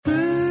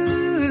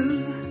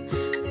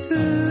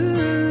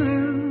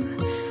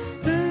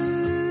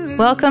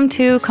Welcome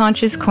to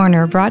Conscious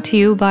Corner, brought to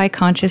you by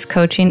Conscious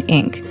Coaching,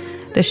 Inc.,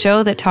 the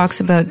show that talks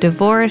about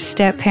divorce,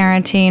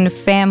 step-parenting,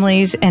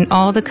 families, and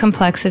all the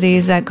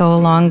complexities that go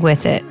along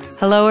with it.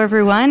 Hello,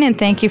 everyone, and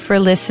thank you for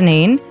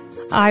listening.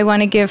 I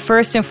want to give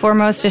first and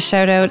foremost a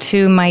shout-out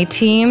to my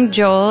team,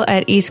 Joel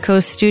at East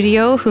Coast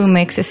Studio, who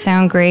makes it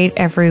sound great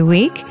every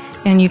week,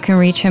 and you can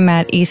reach him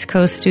at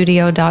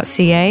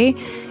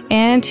eastcoaststudio.ca,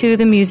 and to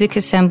the Music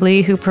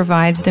Assembly, who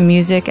provides the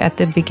music at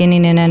the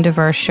beginning and end of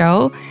our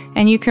show,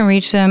 and you can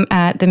reach them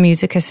at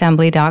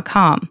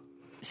themusicassembly.com.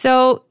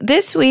 So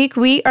this week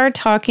we are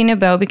talking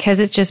about,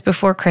 because it's just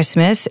before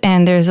Christmas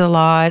and there's a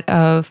lot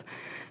of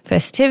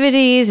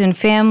festivities and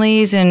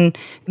families and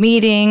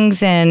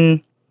meetings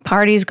and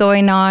parties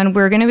going on,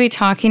 we're going to be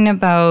talking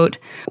about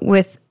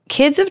with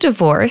kids of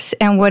divorce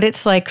and what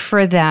it's like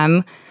for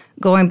them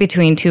going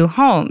between two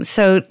homes.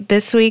 So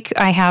this week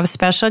I have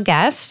special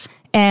guests.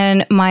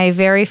 And my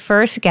very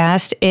first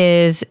guest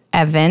is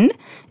Evan,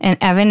 and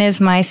Evan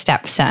is my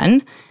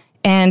stepson.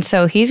 And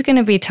so he's going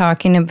to be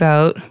talking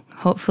about,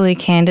 hopefully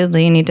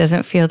candidly, and he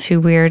doesn't feel too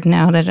weird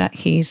now that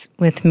he's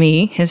with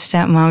me, his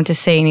stepmom, to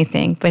say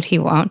anything, but he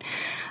won't,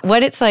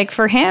 what it's like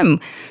for him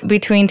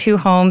between two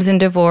homes and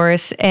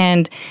divorce.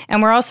 And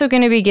we're also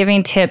going to be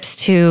giving tips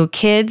to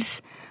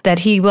kids that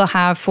he will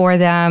have for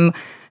them,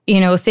 you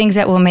know, things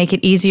that will make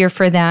it easier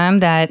for them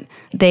that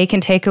they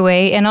can take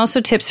away, and also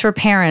tips for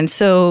parents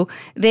so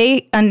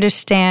they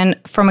understand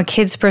from a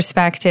kid's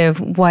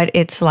perspective what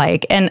it's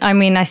like. And I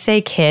mean, I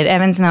say kid,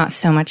 Evan's not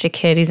so much a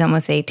kid, he's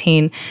almost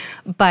 18,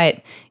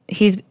 but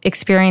he's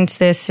experienced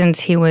this since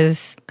he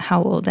was,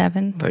 how old,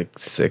 Evan? Like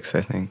 6,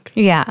 I think.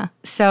 Yeah.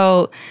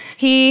 So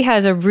he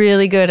has a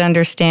really good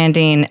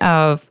understanding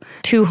of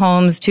two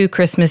homes, two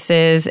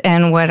Christmases,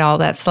 and what all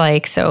that's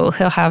like. So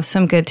he'll have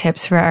some good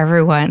tips for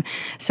everyone.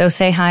 So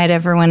say hi to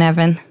everyone,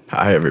 Evan.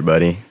 Hi,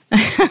 everybody.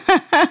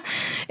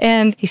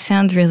 And he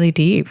sounds really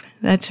deep.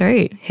 That's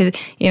right.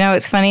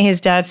 It's funny.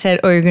 His dad said,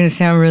 "Oh, you're going to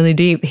sound really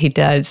deep." He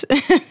does.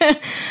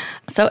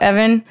 So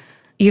Evan,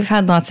 you've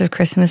had lots of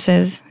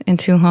Christmases in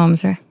two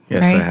homes, right?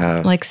 Yes, I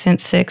have. Like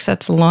since 6,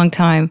 that's a long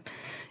time.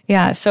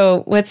 Yeah.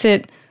 So what's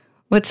it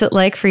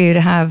like for you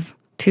to have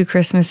two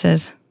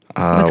Christmases?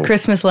 What's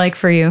Christmas like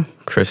for you?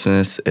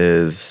 Christmas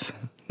is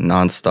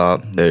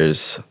nonstop.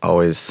 There's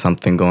always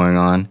something going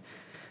on.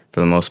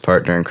 For the most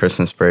part, during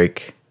Christmas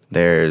break,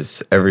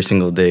 there's every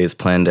single day is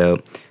planned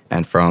out.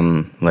 And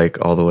from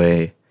like all the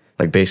way,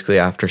 like basically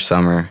after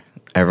summer,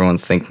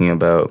 everyone's thinking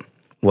about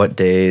what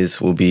days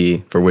will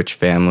be for which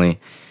family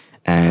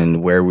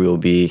and where we will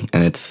be.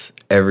 And it's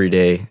every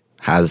day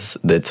has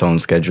its own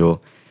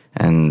schedule.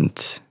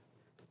 And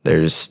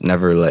there's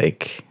never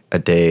like a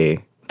day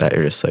that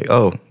you're just like,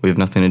 oh, we have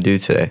nothing to do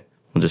today.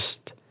 We'll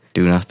just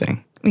do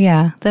nothing.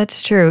 Yeah,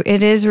 that's true.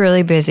 It is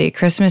really busy.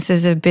 Christmas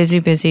is a busy,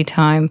 busy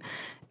time.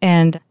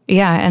 And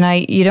yeah,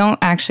 and you don't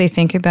actually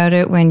think about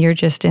it when you're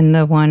just in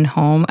the one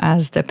home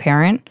as the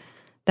parent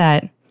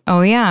that,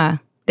 oh yeah,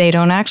 they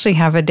don't actually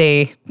have a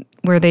day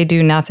where they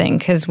do nothing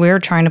because we're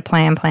trying to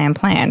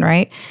plan,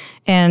 right?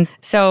 And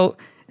so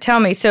tell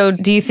me, so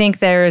do you think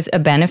there's a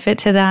benefit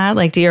to that?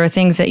 Like, are there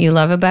things that you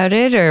love about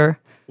it, or?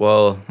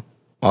 Well,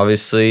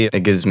 obviously,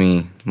 it gives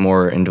me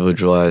more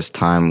individualized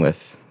time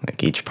with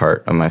like each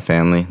part of my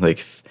family.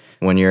 Like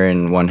when you're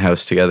in one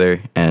house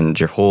together and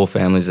your whole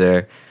family's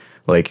there,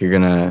 like you're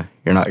gonna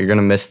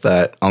miss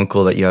that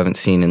uncle that you haven't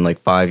seen in like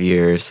 5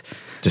 years,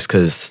 just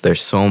because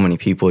there's so many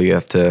people you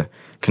have to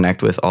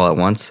connect with all at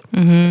once.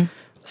 Mm-hmm.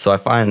 So I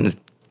find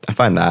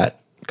that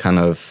kind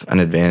of an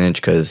advantage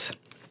because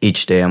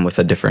each day I'm with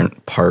a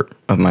different part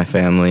of my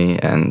family,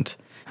 and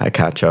I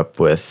catch up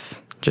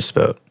with just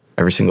about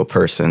every single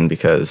person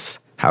because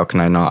how can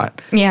I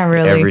not? Yeah,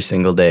 really. Every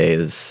single day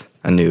is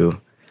a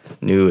new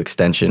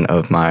extension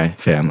of my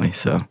family,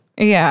 so.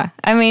 Yeah,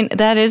 I mean,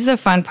 that is the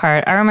fun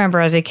part. I remember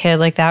as a kid,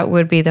 like that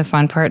would be the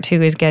fun part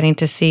too, is getting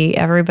to see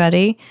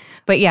everybody.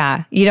 But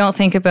yeah, you don't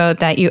think about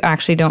that you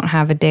actually don't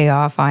have a day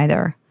off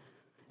either.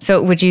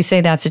 So would you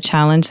say that's a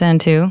challenge then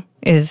too?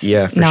 Is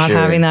not sure.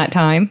 Having that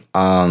time?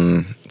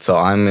 So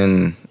I'm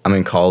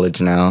in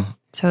college now.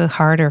 So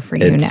harder for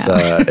you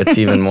now. It's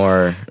even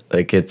more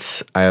like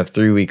I have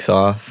 3 weeks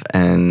off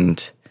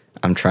and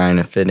I'm trying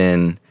to fit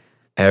in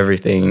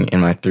everything in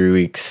my 3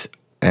 weeks,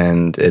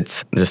 and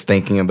it's just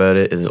thinking about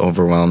it is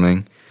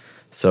overwhelming.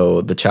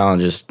 So the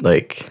challenge is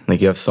like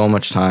you have so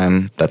much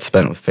time that's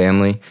spent with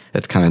family.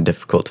 It's kind of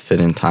difficult to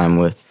fit in time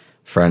with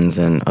friends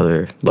and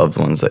other loved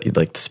ones that you'd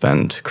like to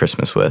spend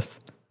Christmas with.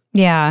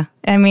 Yeah.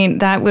 I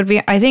mean,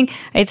 I think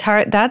it's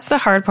hard. That's the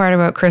hard part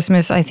about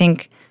Christmas, I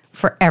think,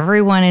 for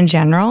everyone in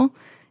general,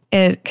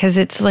 is because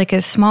it's like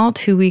a small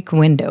 2-week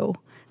window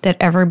that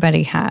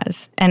everybody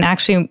has. And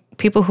actually,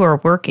 people who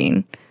are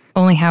working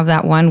only have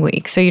that 1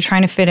 week. So you're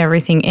trying to fit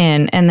everything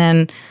in. And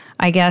then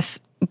I guess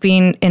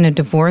being in a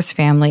divorced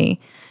family,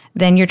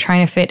 then you're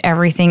trying to fit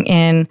everything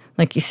in,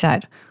 like you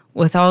said,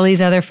 with all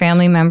these other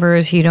family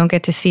members you don't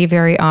get to see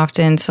very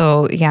often.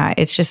 So yeah,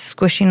 it's just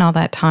squishing all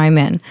that time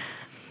in.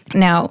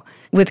 Now,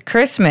 with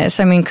Christmas,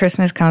 I mean,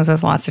 Christmas comes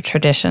with lots of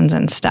traditions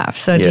and stuff.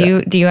 So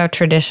Yeah. do you have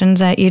traditions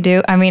that you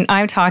do? I mean,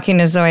 I'm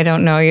talking as though I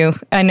don't know you.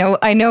 I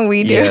know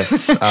we do.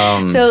 Yes.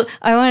 So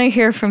I want to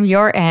hear from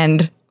your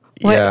end.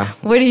 What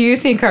do you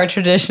think our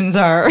traditions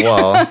are?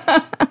 Well,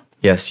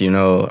 yes, you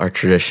know our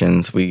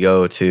traditions. We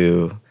go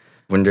to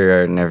Winter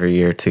Garden every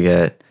year to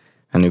get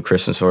a new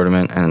Christmas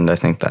ornament, and I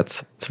think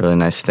it's a really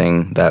nice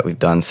thing that we've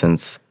done for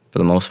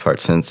the most part,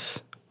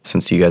 since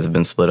you guys have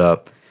been split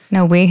up.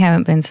 No, we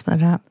haven't been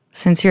split up.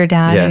 Since your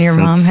dad and your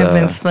mom have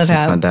been split up.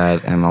 Since my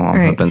dad and my mom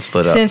have been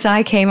split up. Since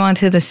I came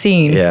onto the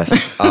scene.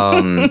 Yes.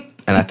 And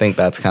I think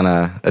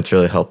it's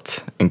really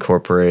helped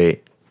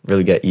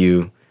really get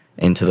you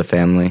into the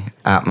family.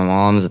 At my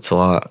mom's, it's a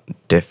lot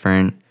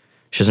different.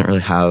 She doesn't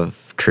really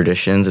have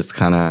traditions. It's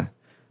kind of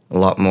a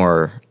lot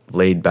more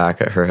laid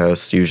back at her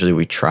house. Usually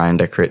we try and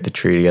decorate the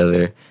tree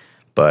together,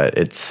 but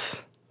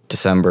it's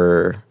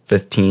December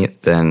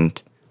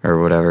 15th or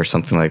whatever,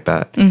 something like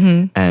that.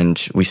 Mm-hmm.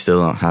 And we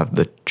still don't have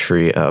the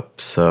tree up.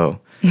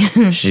 So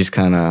she's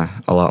kind of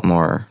a lot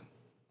more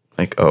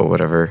like, oh,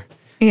 whatever.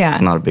 Yeah.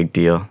 It's not a big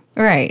deal.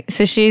 Right.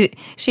 So she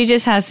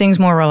just has things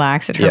more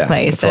relaxed at her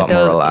place. It's a lot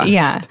more relaxed.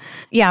 Yeah.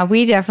 Yeah,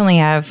 we definitely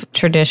have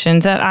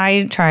traditions that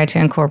I try to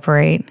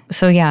incorporate.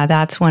 So yeah,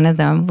 that's one of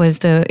them is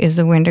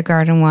the Winter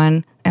Garden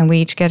one. And we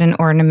each get an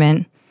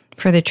ornament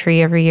for the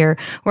tree every year.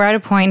 We're at a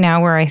point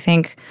now where I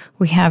think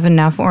we have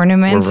enough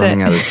ornaments. We're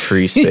running out of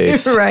tree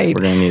space. Right.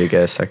 We're going to need to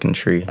get a second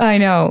tree. I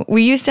know.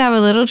 We used to have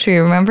a little tree,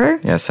 remember?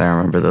 Yes, I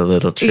remember the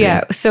little tree.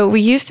 Yeah. So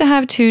we used to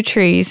have two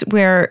trees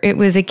where it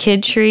was a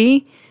kid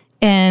tree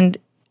and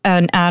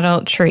an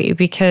adult tree,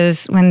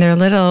 because when they're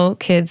little,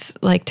 kids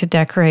like to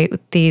decorate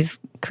with these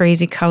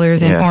crazy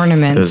colors and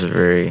ornaments. It was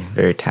very,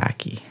 very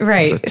tacky.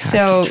 Right. It was a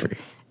tacky tree.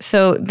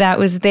 So that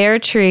was their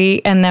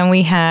tree. And then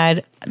we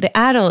had the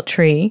adult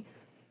tree,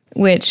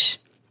 which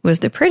was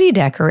the pretty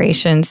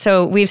decoration.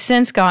 So we've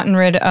since gotten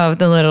rid of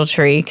the little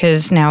tree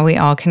because now we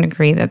all can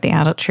agree that the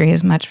adult tree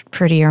is much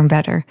prettier and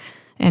better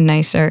and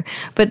nicer.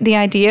 But the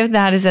idea of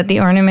that is that the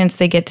ornaments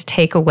they get to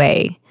take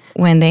away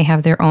when they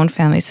have their own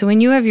family. So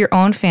when you have your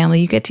own family,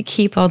 you get to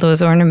keep all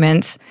those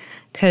ornaments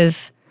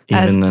because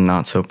even the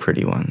not so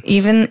pretty ones.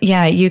 You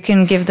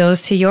can give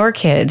those to your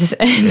kids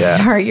and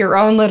start your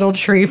own little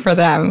tree for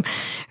them,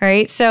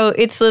 right? So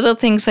it's little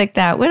things like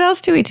that. What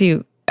else do we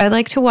do? I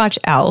like to watch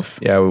Elf.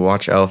 Yeah, we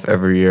watch Elf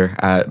every year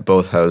at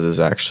both houses,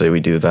 actually. We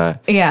do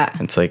that. Yeah.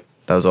 It's like,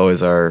 that was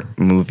always our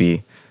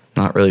movie.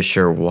 Not really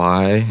sure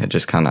why. It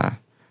just kind of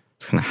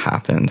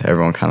happened.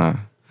 Everyone kind of...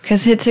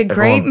 Because it's a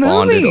great movie.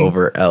 Bonded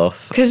over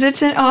Elf. Because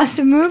it's an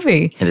awesome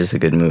movie. It is a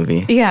good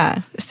movie.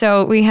 Yeah.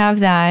 So we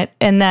have that.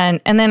 And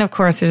then of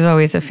course, there's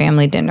always a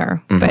family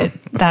dinner. But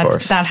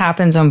that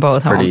happens on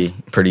both homes.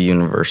 Pretty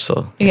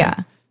universal. Yeah.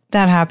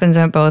 That happens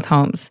at both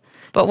homes.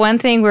 But one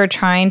thing we're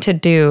trying to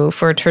do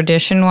for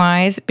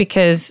tradition-wise,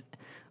 because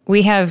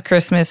we have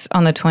Christmas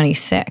on the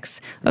 26th.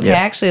 Okay,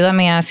 actually, let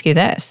me ask you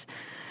this.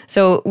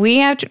 So we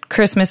have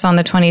Christmas on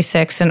the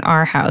 26th in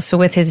our house. So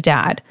with his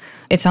dad,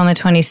 it's on the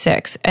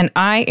 26th. And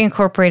I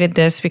incorporated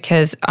this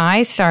because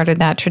I started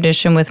that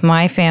tradition with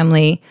my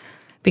family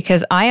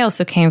because I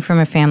also came from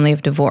a family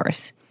of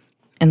divorce.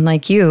 And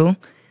like you,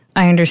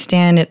 I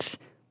understand it's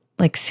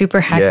like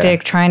super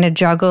hectic, trying to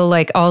juggle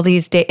like all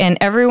these days. And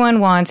everyone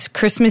wants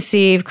Christmas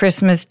Eve,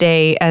 Christmas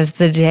Day as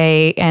the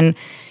day. And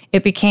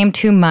it became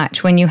too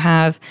much when you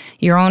have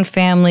your own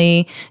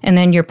family and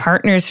then your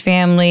partner's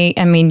family.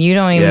 I mean, you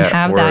don't even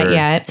have that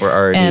yet. We're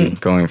already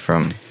going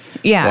from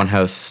one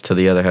house to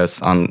the other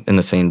house in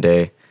the same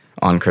day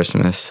on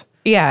Christmas.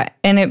 Yeah,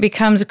 and it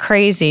becomes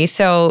crazy.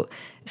 So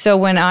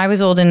when I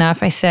was old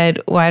enough, I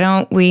said, why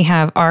don't we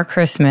have our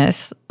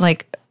Christmas,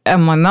 like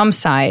on my mom's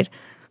side,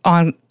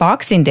 on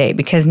Boxing Day,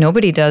 because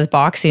nobody does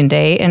Boxing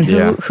Day, and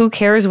who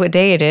cares what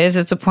day it is?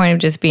 It's a point of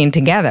just being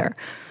together,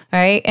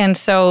 right? And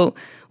so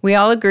we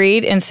all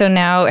agreed, and so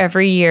now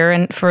every year,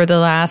 and for the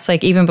last,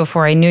 like even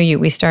before I knew you,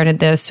 we started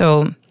this,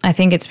 so I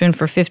think it's been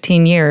for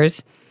 15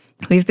 years,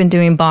 we've been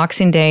doing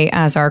Boxing Day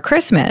as our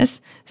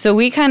Christmas. So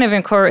we kind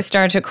of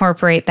started to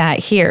incorporate that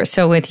here,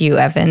 so with you,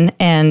 Evan,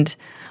 and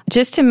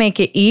just to make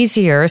it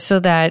easier so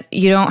that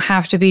you don't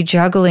have to be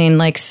juggling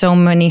like so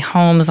many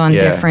homes on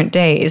different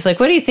days. Like,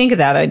 what do you think of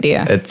that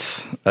idea?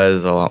 That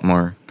is a lot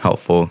more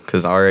helpful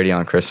because already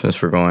on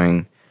Christmas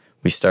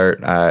we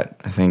start at,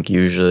 I think,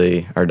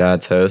 usually our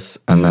dad's house,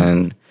 and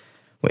then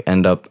we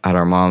end up at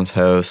our mom's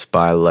house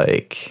by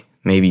like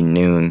maybe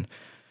noon.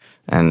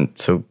 And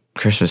so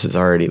Christmas is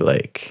already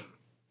like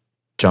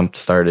jump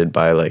started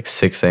by like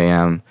 6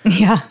 a.m.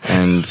 Yeah.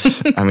 And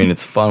I mean,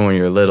 it's fun when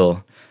you're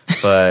little,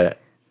 but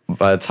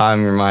by the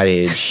time you're my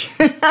age,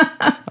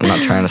 I'm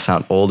not trying to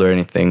sound old or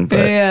anything,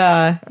 but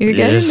you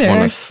just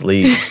want to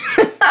sleep.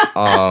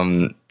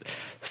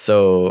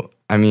 So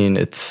I mean,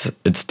 it's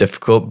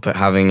difficult, but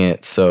having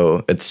it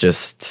so it's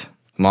just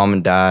mom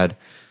and dad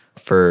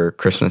for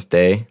Christmas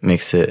Day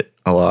makes it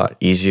a lot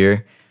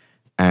easier,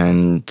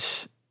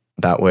 and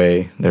that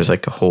way there's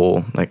like a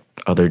whole like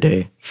other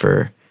day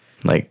for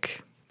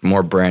like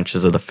more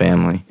branches of the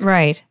family.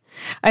 Right.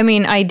 I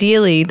mean,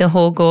 ideally, the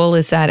whole goal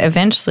is that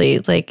eventually,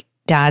 like,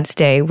 Dad's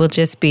Day will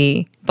just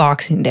be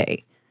Boxing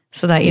Day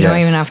so that you don't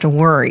even have to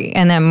worry.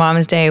 And then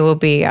Mom's Day will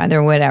be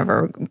either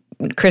whatever,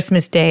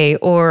 Christmas Day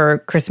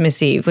or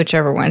Christmas Eve,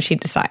 whichever one she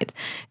decides.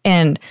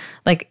 And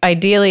like,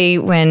 ideally,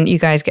 when you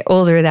guys get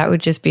older, that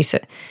would just be,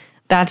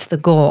 that's the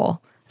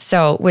goal.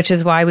 So, which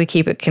is why we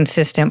keep it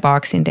consistent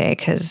Boxing Day,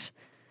 because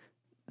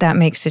that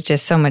makes it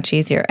just so much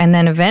easier. And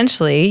then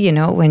eventually, you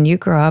know, when you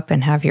grow up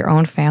and have your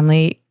own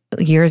family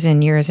years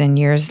and years and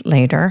years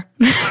later,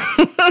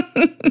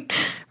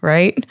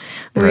 right?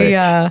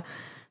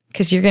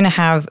 Because you're going to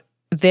have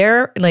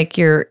their, like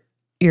your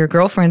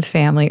girlfriend's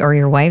family or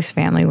your wife's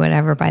family,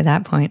 whatever, by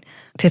that point,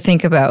 to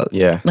think about.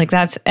 Yeah. Like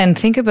that's, and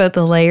think about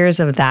the layers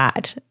of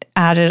that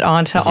added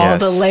onto all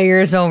the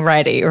layers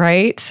already,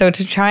 right? So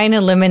to try and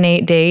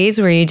eliminate days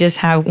where you just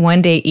have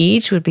one day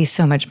each would be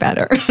so much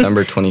better.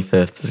 December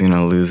 25th is going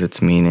to lose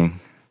its meaning.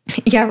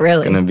 Yeah,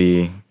 really. It's going to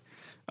be,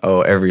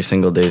 every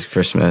single day is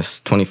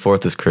Christmas.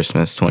 24th is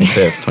Christmas.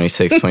 25th,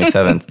 26th,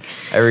 27th.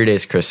 Every day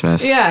is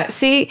Christmas. Yeah,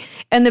 see,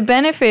 and the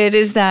benefit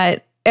is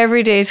that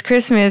every day is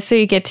Christmas, so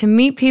you get to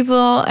meet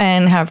people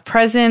and have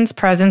presents.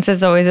 Presents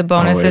is always a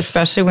bonus,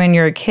 especially when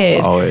you're a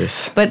kid.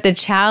 Always. But the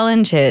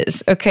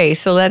challenges, okay,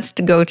 so let's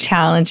go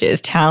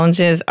challenges.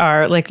 Challenges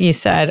are, like you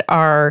said,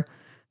 are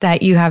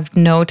that you have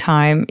no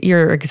time,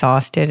 you're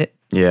exhausted.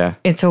 Yeah.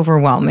 It's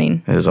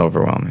overwhelming. It is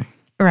overwhelming.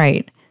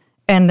 Right.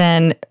 And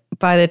then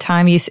by the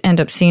time you end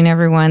up seeing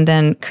everyone,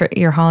 then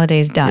your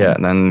holiday's done. Yeah,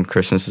 and then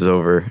Christmas is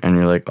over and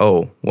you're like,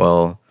 oh,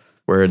 well,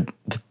 where'd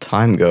the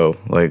time go?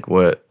 Like,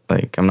 what?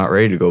 Like, I'm not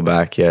ready to go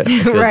back yet.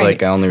 It feels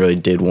like I only really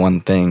did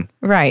one thing.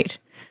 Right.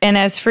 And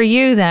as for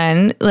you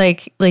then,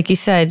 like you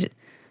said,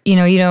 you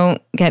know, you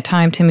don't get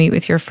time to meet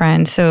with your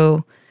friends.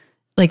 So,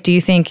 like, do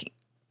you think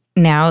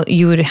now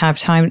you would have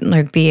time,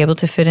 like, be able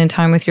to fit in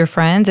time with your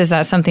friends? Is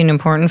that something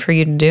important for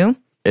you to do?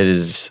 It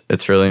is.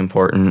 It's really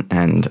important,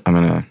 and I'm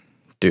going to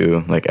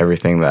do, like,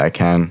 everything that I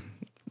can.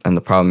 And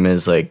the problem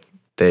is, like,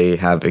 they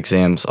have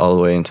exams all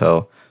the way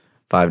until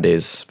 5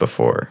 days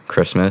before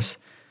Christmas.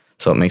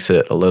 So it makes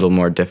it a little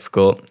more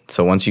difficult.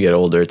 So once you get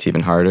older, it's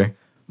even harder.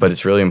 But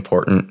it's really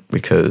important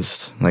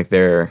because, like,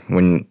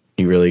 when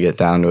you really get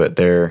down to it,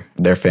 they're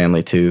their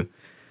family too.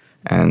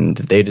 And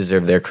they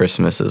deserve their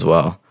Christmas as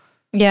well.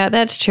 Yeah,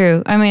 that's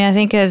true. I mean, I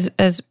think as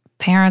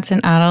parents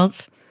and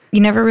adults, you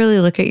never really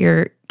look at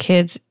your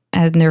kids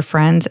and their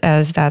friends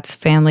as that's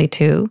family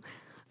too.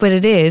 But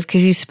it is,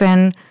 because you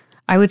spend,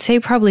 I would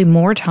say, probably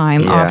more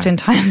time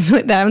oftentimes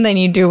with them than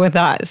you do with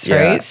us,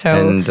 right?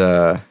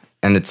 So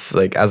and it's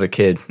like, as a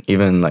kid,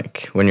 even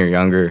like when you're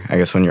younger, I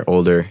guess when you're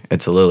older,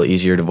 it's a little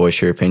easier to voice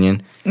your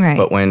opinion. Right.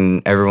 But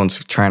when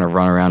everyone's trying to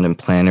run around and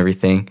plan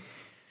everything,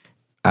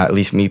 at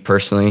least me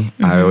personally,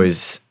 I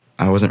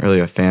wasn't really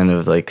a fan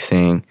of like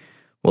saying,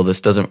 well, this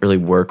doesn't really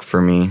work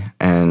for me,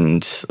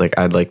 and like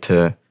I'd like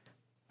to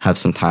have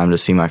some time to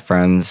see my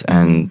friends.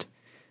 And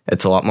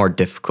it's a lot more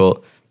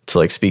difficult to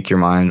like speak your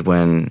mind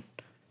when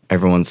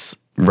everyone's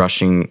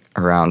rushing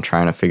around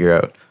trying to figure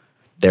out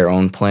their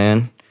own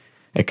plan.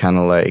 It kind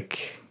of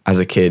like, as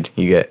a kid,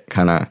 you get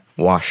kind of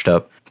washed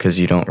up because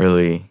you can't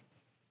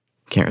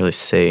really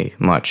say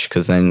much,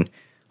 because then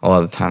a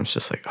lot of the time it's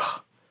just like,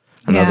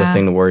 another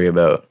thing to worry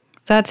about.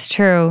 That's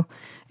true.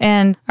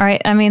 And all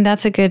right, I mean,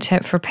 that's a good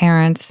tip for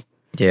parents.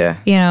 Yeah.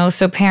 You know,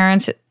 so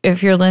parents,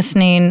 if you're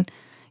listening,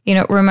 you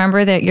know,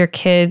 remember that your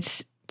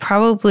kids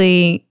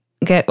probably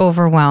get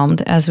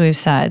overwhelmed, as we've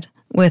said,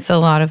 with a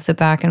lot of the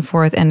back and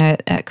forth, and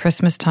at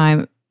Christmas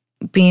time,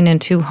 being in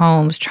two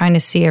homes, trying to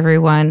see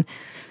everyone.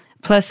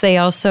 Plus, they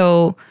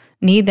also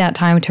need that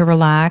time to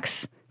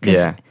relax.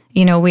 Yeah.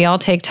 You know, we all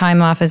take time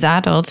off as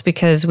adults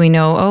because we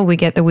know, we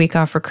get the week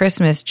off for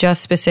Christmas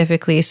just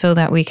specifically so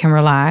that we can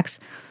relax.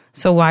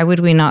 So why would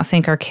we not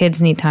think our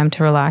kids need time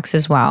to relax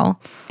as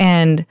well?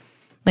 And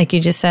like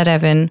you just said,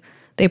 Evan,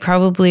 they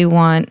probably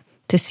want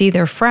to see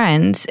their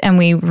friends, and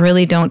we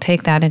really don't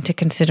take that into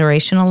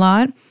consideration a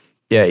lot.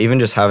 Yeah, even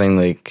just having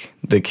like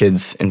the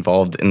kids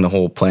involved in the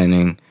whole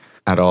planning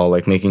at all,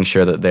 like making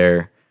sure that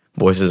their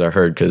voices are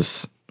heard,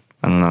 because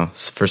I don't know,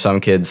 for some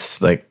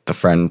kids, like the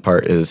friend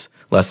part is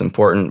less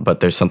important, but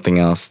there's something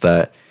else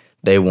that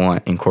they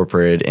want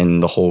incorporated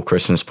in the whole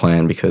Christmas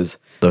plan, because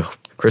the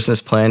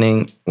Christmas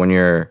planning when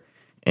you're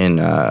in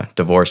a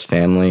divorced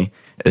family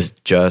is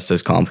just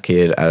as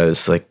complicated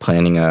as like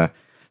planning a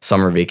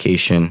summer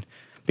vacation,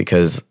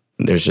 because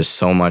there's just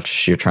so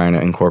much you're trying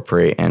to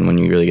incorporate, and when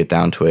you really get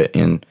down to it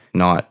in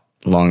not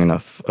long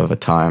enough of a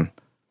time.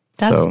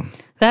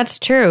 That's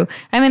true.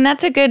 I mean,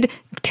 that's a good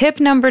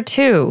tip. Number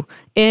 2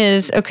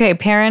 is, okay,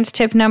 parents,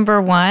 tip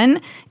number 1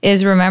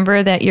 is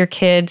remember that your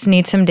kids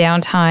need some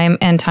downtime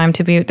and time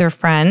to be with their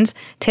friends.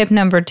 Tip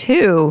number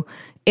 2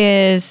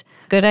 is,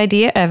 good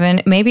idea,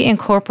 Evan, maybe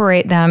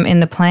incorporate them in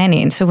the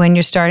planning. So when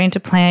you're starting to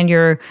plan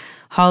your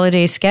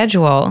holiday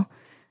schedule,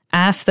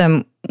 ask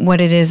them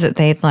what it is that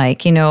they'd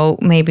like. You know,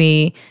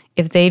 maybe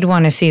if they'd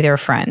want to see their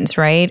friends,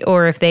 right?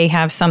 Or if they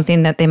have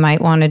something that they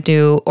might want to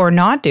do or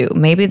not do.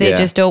 Maybe they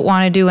just don't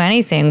want to do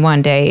anything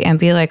one day, and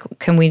be like,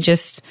 can we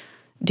just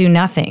do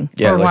nothing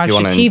or like watch you a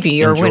wanna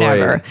TV or enjoy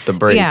whatever. the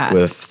break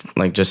with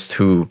like just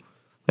who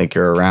like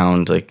you're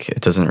around. Like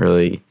it doesn't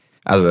really,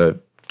 as a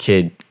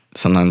kid,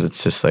 sometimes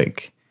it's just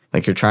like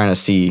you're trying to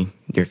see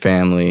your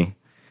family,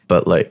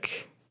 but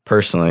like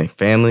personally,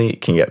 family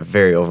can get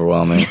very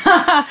overwhelming.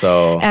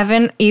 So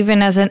Evan,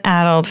 even as an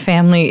adult,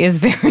 family is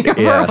very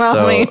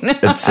overwhelming. So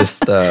it's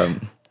just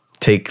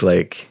take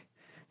like,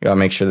 you gotta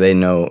make sure they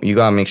know. You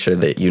gotta make sure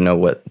that you know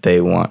what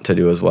they want to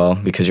do as well,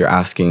 because you're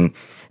asking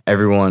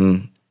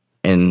everyone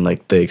in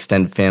like the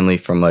extended family,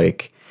 from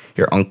like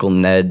your Uncle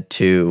Ned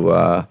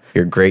to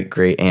your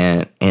great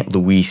aunt, Aunt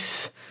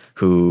Louise,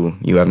 who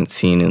you haven't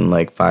seen in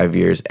like 5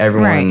 years.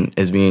 Everyone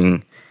is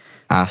being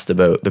asked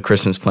about the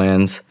Christmas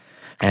plans,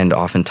 and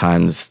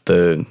oftentimes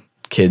the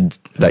kid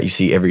that you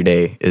see every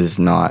day is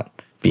not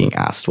being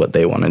asked what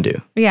they want to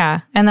do.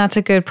 Yeah, and that's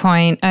a good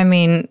point. I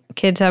mean,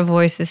 kids have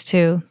voices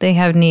too. They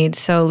have needs,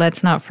 so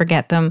let's not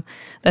forget them.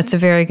 That's a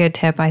very good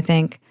tip, I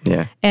think.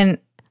 Yeah. And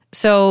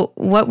so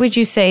what would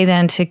you say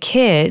then to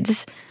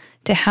kids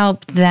to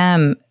help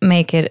them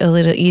make it a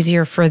little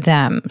easier for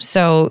them?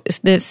 So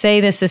say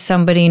this is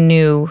somebody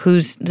new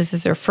this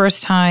is their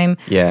first time.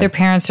 Yeah. Their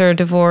parents are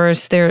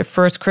divorced, their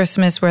first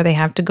Christmas where they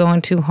have to go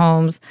in two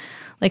homes.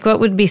 Like, what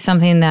would be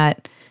something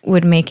that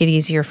would make it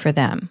easier for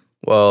them?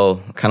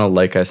 Well, kind of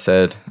like I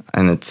said,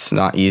 and it's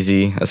not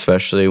easy,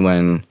 especially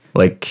when,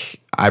 like,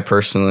 I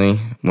personally,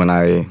 when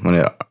my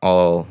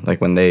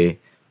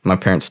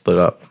parents split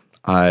up,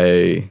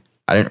 I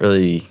didn't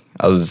really,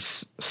 I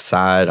was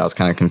sad, I was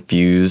kind of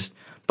confused,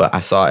 but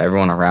I saw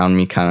everyone around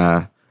me kind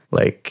of,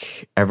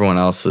 like, everyone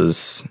else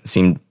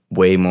seemed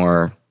way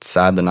more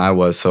sad than I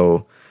was,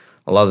 so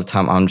a lot of the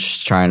time I'm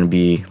just trying to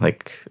be,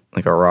 like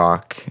a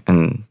rock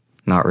and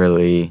not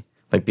really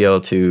like be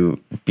able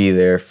to be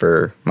there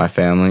for my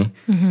family.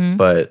 Mm-hmm.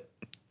 But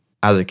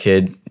as a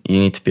kid,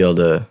 you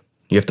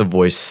have to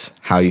voice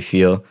how you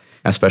feel.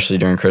 Especially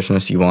during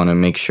Christmas, you want to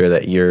make sure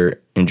that you're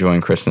enjoying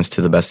Christmas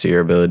to the best of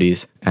your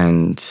abilities.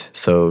 And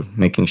so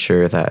making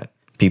sure that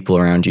people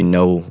around you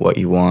know what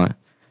you want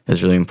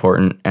is really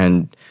important.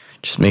 And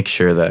just make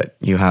sure that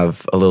you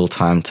have a little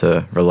time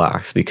to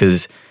relax,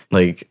 because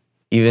like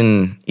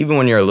even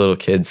when you're a little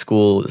kid,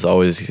 school is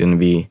always going to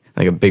be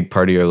like a big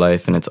part of your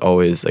life, and it's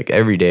always like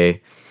every day,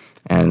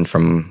 and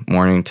from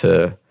morning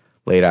to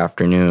late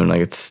afternoon. Like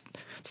it's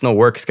no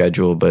work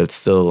schedule, but it's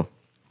still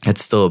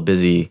a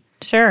busy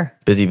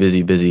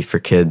for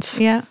kids.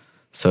 Yeah.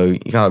 So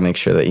you gotta make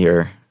sure that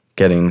you're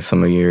getting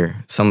some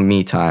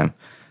me time,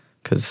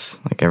 because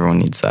like everyone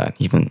needs that,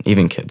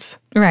 even kids.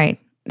 Right.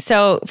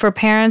 So for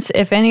parents,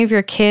 if any of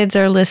your kids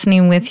are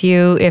listening with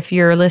you, if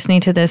you're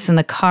listening to this in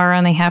the car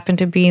and they happen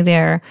to be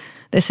there,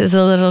 this is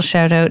a little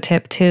shout out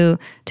tip to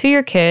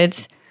your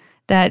kids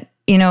that,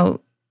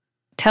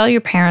 tell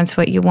your parents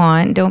what you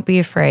want. Don't be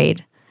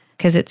afraid,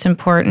 because it's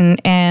important,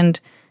 and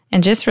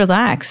just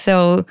relax.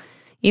 So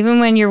even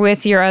when you're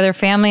with your other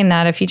family and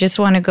that, if you just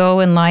want to go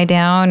and lie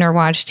down or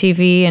watch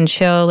TV and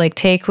chill, like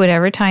take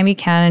whatever time you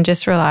can and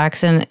just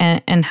relax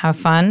and have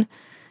fun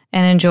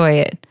and enjoy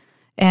it.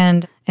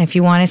 And if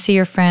you want to see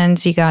your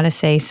friends, you got to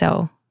say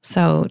so.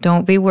 So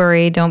don't be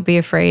worried. Don't be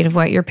afraid of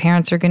what your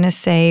parents are going to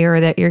say or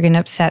that you're going to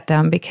upset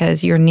them,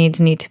 because your needs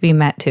need to be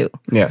met too.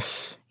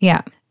 Yes.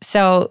 Yeah.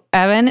 So,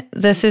 Evan,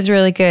 this is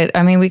really good.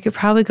 I mean, we could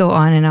probably go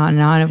on and on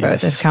and on about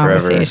this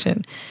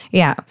conversation. Forever.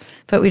 Yeah.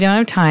 But we don't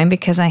have time,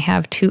 because I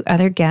have two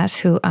other guests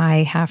who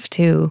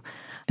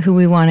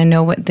we want to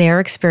know what their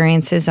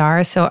experiences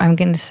are. So I'm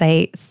going to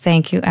say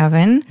thank you,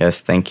 Evan.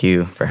 Yes, thank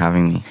you for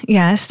having me.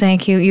 Yes,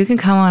 thank you. You can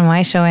come on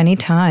my show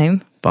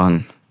anytime.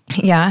 Fun.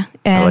 Yeah.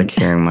 I like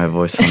hearing my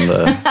voice on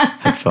the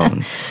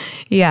headphones.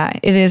 Yeah,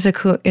 it's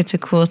a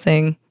cool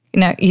thing.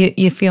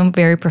 You feel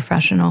very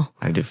professional.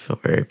 I do feel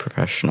very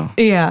professional.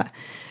 Yeah.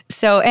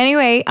 So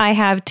anyway, I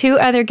have two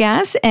other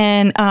guests,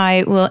 and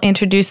I will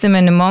introduce them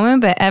in a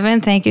moment. But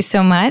Evan, thank you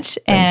so much.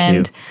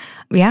 Thank you.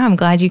 Yeah, I'm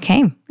glad you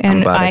came. And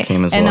I'm glad I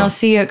came as well. And I'll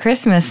see you at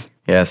Christmas.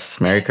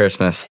 Yes, Merry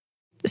Christmas.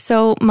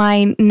 So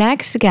my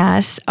next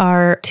guests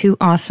are two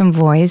awesome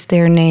boys.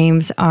 Their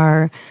names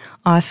are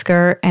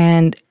Oscar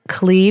and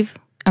Cleve.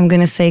 I'm going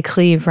to say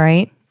Cleve,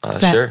 right?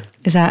 Sure.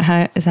 Is that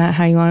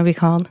how you want to be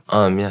called?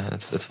 Yeah,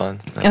 it's fine.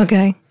 Nice.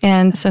 Okay.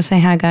 And so say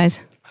hi, guys.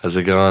 How's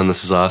it going?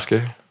 This is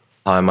Oscar.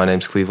 Hi, my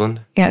name's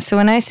Cleveland. Yeah, so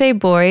when I say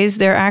boys,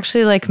 they're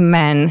actually like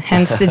men,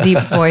 hence the deep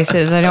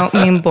voices. I don't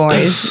mean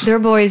boys. They're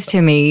boys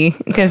to me,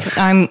 because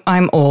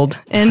I'm old.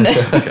 And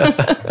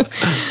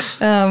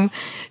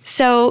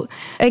so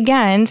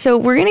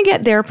we're going to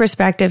get their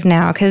perspective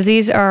now, because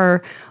these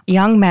are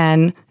young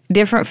men,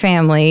 different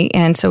family.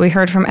 And so we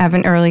heard from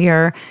Evan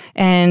earlier,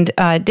 and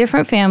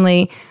different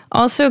family,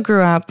 also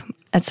grew up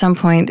at some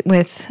point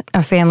with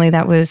a family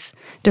that was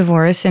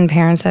divorced and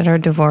parents that are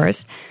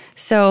divorced.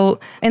 So,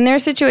 and their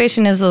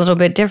situation is a little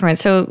bit different.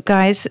 So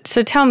guys,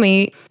 so tell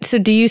me, so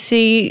do you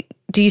see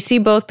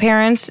both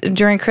parents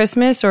during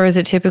Christmas, or is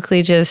it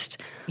typically just,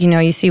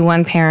 you see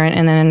one parent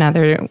and then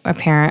a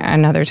parent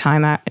another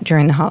time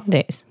during the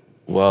holidays?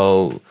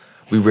 Well,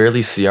 we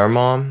rarely see our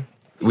mom.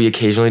 We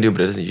occasionally do,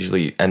 but it doesn't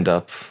usually end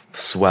up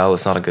swell.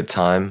 It's not a good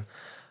time.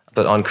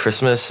 But on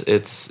Christmas,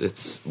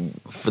 it's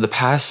for the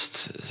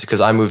past,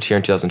 because I moved here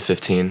in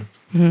 2015,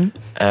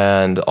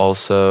 and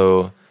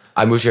also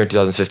I moved here in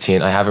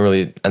 2015. I haven't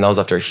really, and that was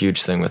after a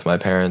huge thing with my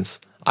parents.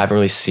 I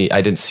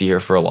didn't see her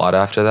for a lot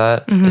after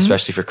that,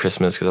 especially for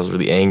Christmas, because I was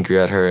really angry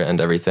at her and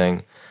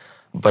everything.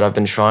 But I've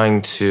been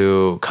trying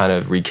to kind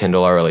of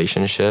rekindle our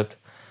relationship.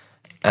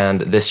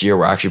 And this year,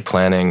 we're actually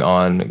planning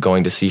on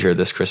going to see her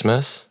this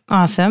Christmas.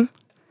 Awesome.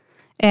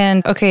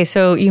 And okay,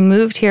 so you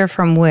moved here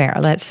from where?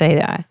 Let's say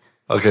that.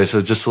 Okay,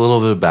 so just a little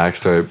bit of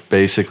backstory.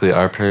 Basically,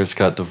 our parents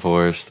got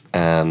divorced,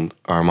 and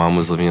our mom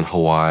was living in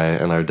Hawaii,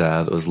 and our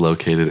dad was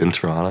located in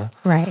Toronto.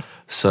 Right.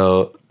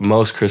 So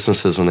most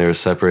Christmases when they were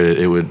separated,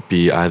 it would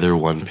be either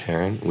one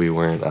parent. We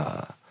weren't,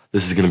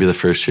 this is going to be the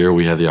first year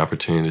we had the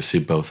opportunity to see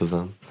both of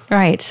them.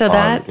 Right. So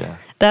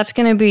that's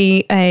going to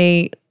be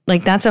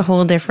that's a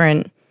whole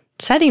different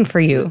setting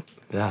for you.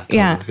 Yeah.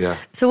 Totally, yeah.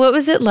 So what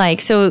was it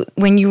like? So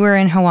when you were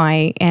in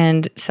Hawaii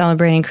and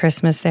celebrating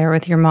Christmas there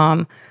with your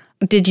mom,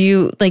 did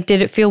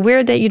it feel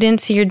weird that you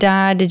didn't see your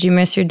dad? Did you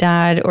miss your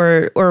dad?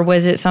 Or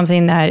was it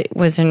something that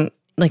wasn't,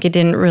 like, it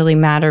didn't really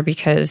matter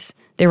because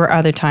there were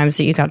other times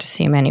that you got to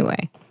see him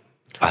anyway?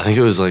 I think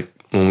it was like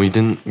when we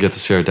didn't get to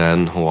see our dad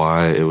in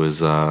Hawaii, it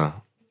was like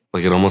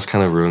it almost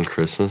kind of ruined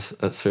Christmas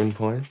at certain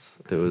points.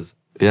 It was,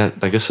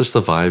 I guess just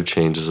the vibe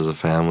changes as a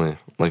family.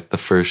 Like the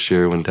first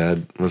year when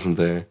dad wasn't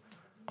there.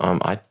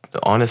 I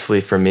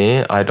honestly, for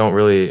me, I don't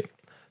really,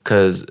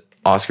 because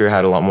Oscar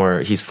had a lot more,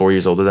 he's 4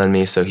 years older than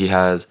me, so he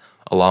has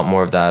a lot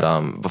more of that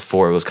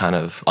before it was kind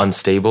of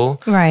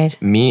unstable. Right.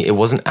 Me, it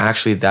wasn't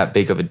actually that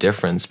big of a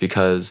difference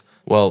because,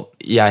 well,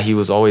 yeah, he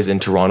was always in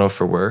Toronto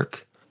for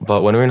work,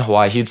 but when we were in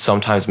Hawaii, he'd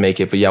sometimes make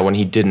it, but yeah, when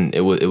he didn't,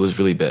 it was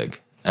really big,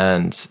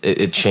 and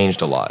it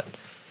changed a lot.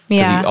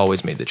 Because he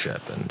always made the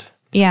trip.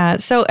 Yeah,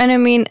 so, and I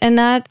mean, and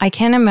that, I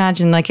can't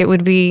imagine, like, it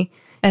would be,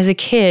 as a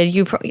kid,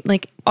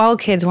 all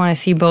kids want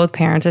to see both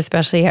parents,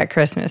 especially at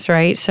Christmas,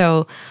 right?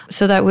 So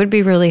that would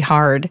be really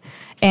hard.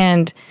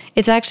 And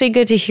it's actually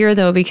good to hear,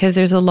 though, because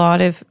there's a lot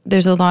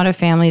of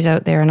families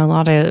out there, and a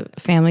lot of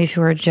families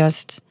who are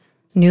just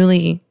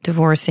newly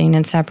divorcing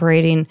and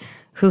separating,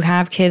 who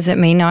have kids that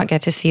may not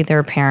get to see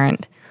their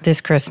parent this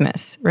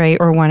Christmas, right?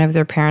 Or one of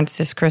their parents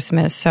this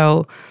Christmas.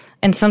 So,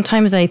 and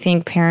sometimes I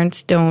think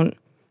parents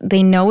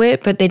they know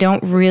it, but they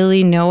don't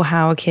really know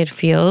how a kid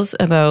feels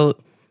about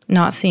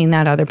not seeing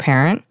that other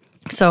parent.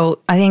 So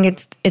I think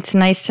it's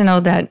nice to know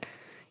that,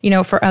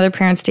 for other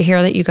parents to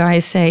hear that you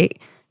guys say,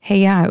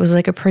 hey, yeah, it was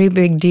like a pretty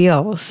big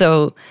deal.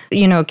 So,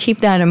 keep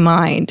that in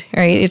mind,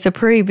 right? It's a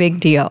pretty big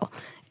deal.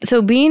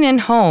 So being in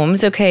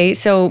homes, okay,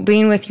 so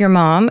being with your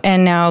mom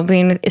and now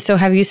so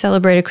have you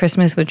celebrated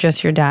Christmas with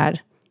just your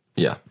dad?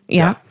 Yeah.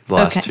 Yeah? The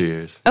last 2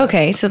 years.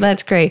 Okay, so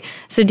that's great.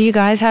 So do you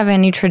guys have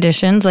any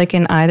traditions, like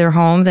in either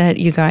home, that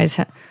you guys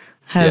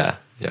have?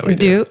 Yeah, we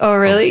do. Oh,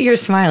 really? You're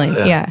smiling.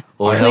 Yeah.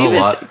 Well,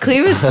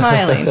 Cleve is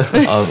smiling.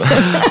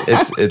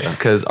 It's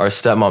because our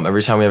stepmom,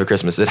 every time we have a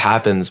Christmas, it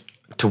happens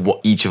to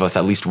each of us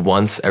at least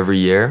once every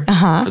year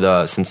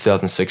since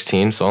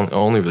 2016. So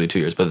only really 2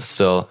 years, but it's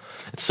still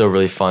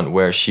really fun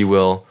where she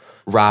will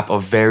wrap a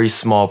very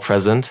small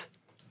present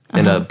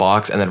in a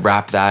box and then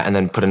wrap that and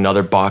then put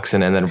another box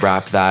in and then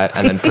wrap that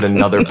and then put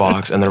another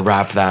box and then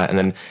wrap that. And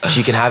then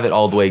she can have it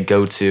all the way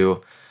go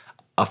to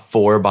a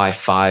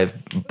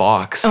 4x5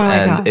 box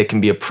and it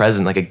can be a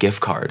present, like a gift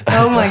card.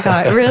 Oh my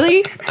God.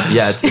 Really?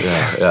 Yeah.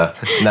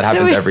 And that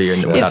happens every year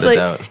without a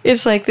doubt.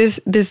 It's like this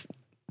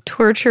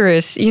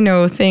torturous,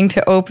 thing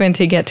to open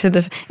to get to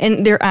this.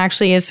 And there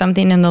actually is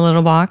something in the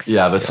little box?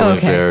 Yeah, but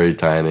something very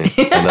tiny.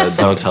 And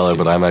don't tell her,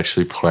 but I'm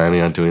actually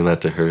planning on doing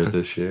that to her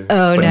this year.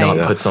 Oh, but nice.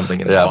 not put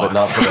something in the box. Yeah, but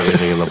not put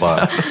everything in the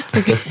box.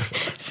 Okay.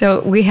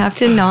 So we have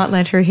to not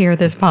let her hear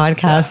this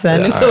podcast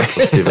then. All right,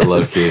 let's keep it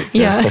low key.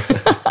 Yeah.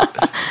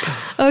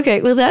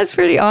 Okay, well, that's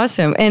pretty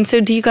awesome. And so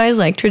do you guys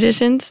like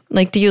traditions?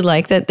 Like, do you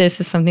like that this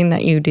is something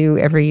that you do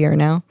every year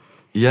now?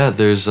 Yeah,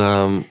 there's...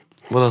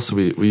 what else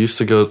we used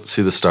to go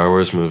see the Star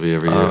Wars movie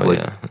every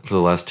year. For the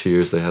last 2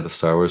 years, they had a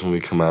Star Wars movie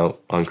come out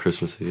on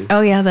Christmas Eve.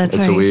 Oh, yeah, that's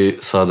right. And so we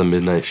saw the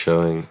midnight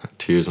showing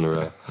 2 years in a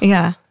row.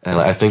 Yeah. And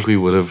I think we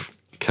would have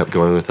kept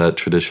going with that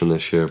tradition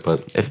this year,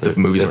 but... If the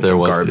movies weren't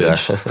so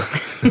garbage.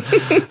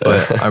 Yeah.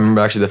 But I remember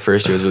actually the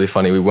first year was really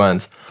funny. We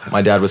went.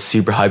 My dad was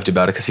super hyped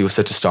about it because he was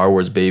such a Star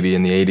Wars baby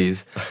in the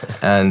 80s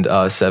and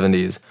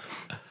 70s.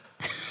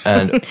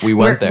 And we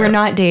went there. We're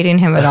not dating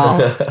him at all.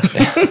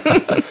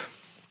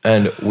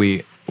 And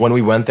when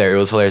we went there, it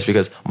was hilarious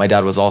because my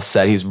dad was all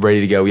set. He was ready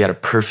to go. We had a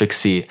perfect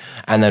seat.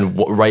 And then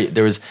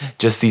there was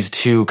just these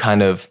two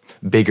kind of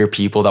bigger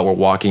people that were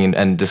walking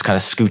and just kind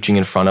of scooching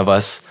in front of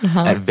us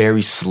at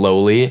very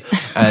slowly.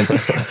 And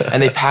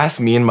and they passed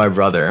me and my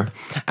brother.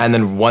 And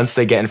then once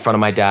they get in front of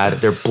my dad,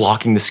 they're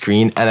blocking the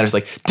screen. And then it's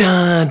like,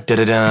 dun, da,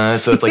 da, da.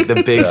 So it's like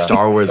the big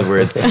Star Wars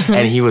words.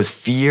 And he was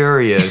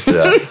furious.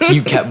 Yeah. He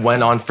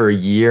went on for a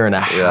year and a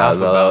half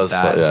about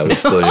that. Yeah, we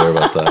still hear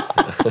about that.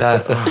 Oh,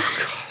 God.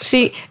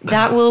 See,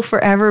 that will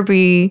forever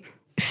be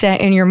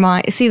set in your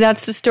mind. See,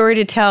 that's the story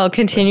to tell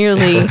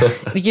continually,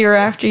 year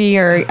after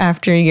year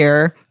after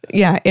year.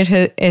 Yeah,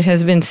 it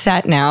has been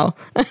set now.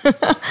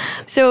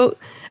 So,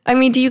 I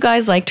mean, do you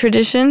guys like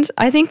traditions?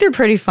 I think they're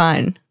pretty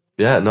fun.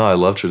 Yeah, no, I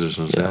love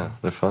traditions. Yeah,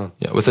 they're fun.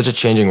 Yeah, with such a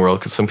changing world,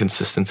 because some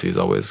consistency is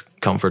always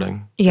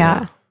comforting.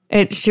 Yeah,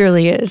 it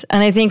surely is.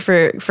 And I think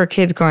for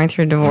kids going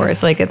through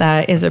divorce, like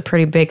that is a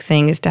pretty big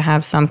thing, is to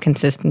have some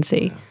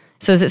consistency.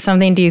 So is it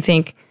something, do you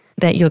think,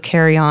 that you'll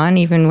carry on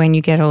even when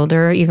you get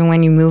older, even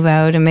when you move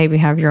out and maybe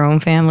have your own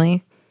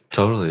family?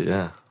 Totally,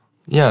 yeah.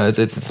 Yeah,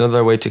 it's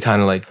another way to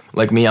kind of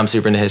like me, I'm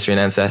super into history and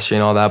ancestry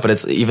and all that, but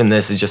it's even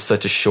this is just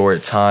such a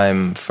short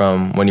time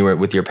from when you were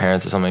with your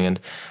parents or something, and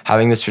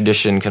having this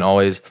tradition can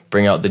always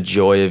bring out the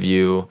joy of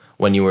you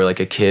when you were like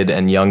a kid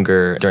and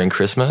younger during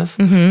Christmas,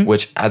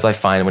 which, as I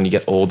find, when you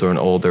get older and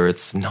older,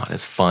 it's not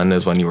as fun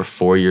as when you were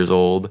 4 years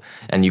old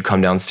and you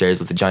come downstairs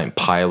with a giant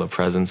pile of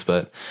presents.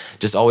 But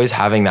just always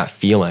having that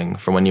feeling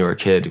from when you were a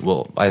kid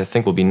I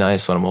think will be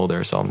nice when I'm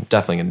older. So I'm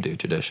definitely going to do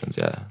traditions,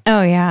 yeah.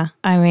 Oh, yeah.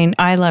 I mean,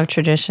 I love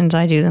traditions.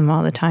 I do them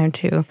all the time,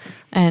 too.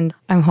 And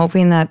I'm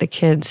hoping that the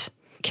kids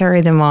carry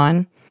them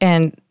on.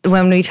 And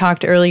when we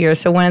talked earlier,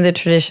 so one of the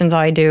traditions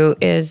I do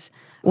is,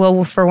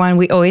 well, for one,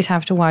 we always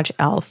have to watch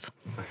Elf.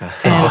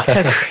 And That's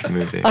a great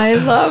movie. I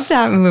love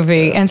that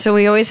movie. And so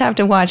we always have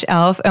to watch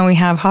Elf, and we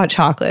have hot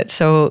chocolate.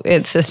 So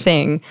it's a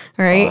thing,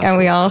 right? And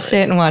we all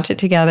sit and watch it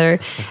together.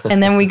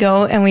 And then we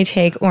go and we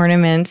take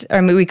ornaments,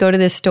 or we go to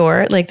this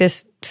store, like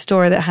this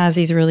store that has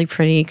these really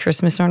pretty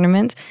Christmas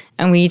ornaments,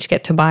 and we each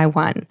get to buy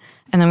one.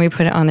 And then we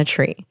put it on the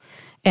tree.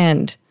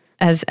 And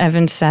as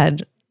Evan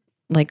said,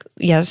 like,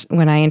 yes,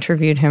 when I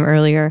interviewed him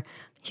earlier,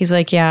 he's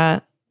like, yeah,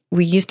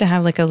 we used to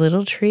have like a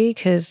little tree,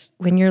 because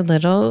when you're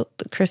little,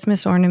 the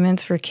Christmas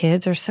ornaments for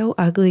kids are so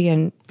ugly.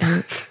 And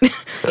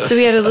so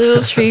we had a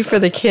little tree for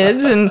the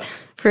kids, and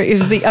it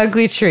was the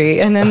ugly tree.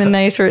 And then the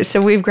nice,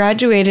 so we've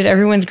graduated,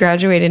 everyone's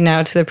graduated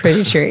now to the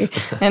pretty tree.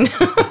 And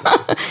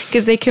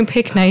because they can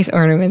pick nice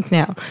ornaments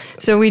now.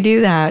 So we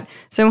do that.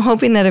 So I'm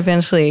hoping that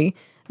eventually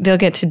they'll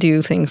get to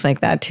do things like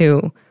that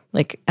too.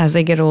 Like as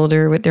they get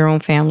older with their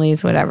own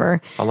families,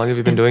 whatever. How long have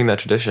you been doing that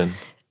tradition?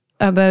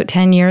 About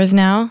 10 years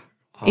now.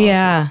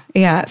 Awesome.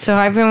 Yeah. So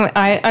I've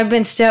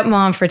been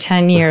stepmom for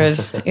 10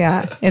 years.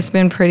 Yeah, it's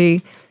been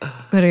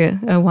what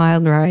a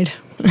wild ride,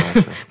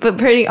 awesome. But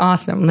pretty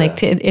awesome.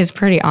 Like it's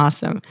pretty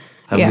awesome.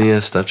 How many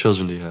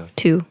stepchildren do you have?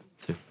 Two.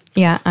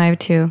 Yeah, I have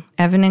two,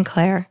 Evan and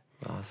Claire.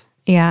 Awesome.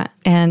 Yeah,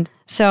 and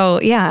so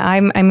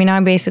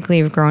I basically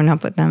have grown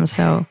up with them,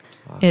 so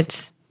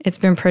awesome. It's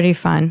been pretty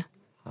fun.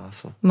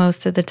 Awesome.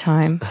 Most of the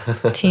time.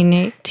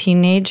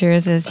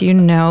 Teenagers, as you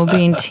know,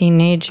 being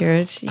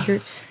teenagers,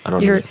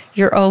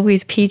 you're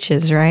always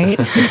peaches, right?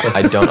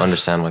 I don't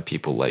understand why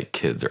people like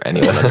kids or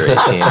anyone under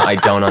 18. I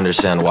don't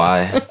understand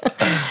why.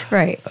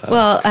 Right.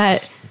 Well,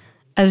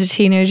 as a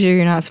teenager,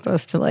 you're not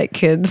supposed to like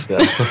kids.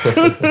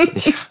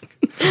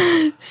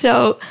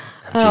 So,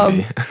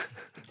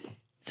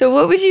 so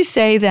what would you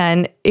say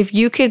then if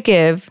you could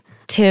give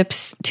two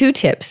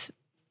tips,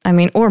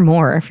 or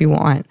more if you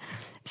want.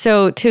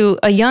 So to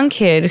a young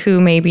kid who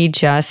maybe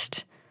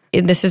this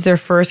is their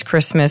first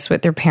Christmas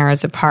with their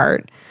parents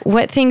apart,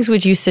 what things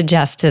would you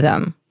suggest to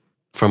them?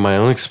 From my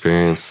own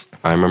experience,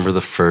 I remember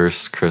the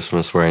first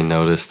Christmas where I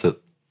noticed that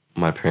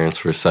my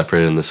parents were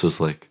separated, and this was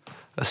this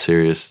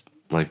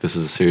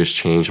is a serious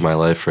change in my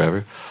life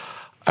forever.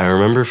 I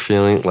remember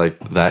feeling like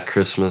that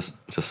Christmas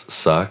just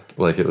sucked.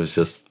 Like it was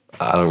just,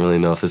 I don't really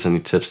know if there's any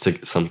tips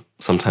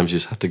sometimes you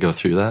just have to go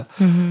through that.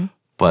 Mm-hmm.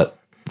 But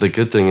the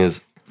good thing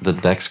is, the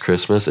next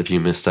Christmas, if you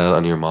missed out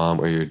on your mom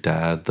or your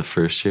dad the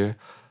first year,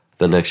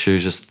 the next year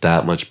is just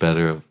that much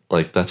better.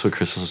 Like, that's what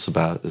Christmas is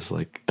about, is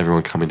like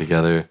everyone coming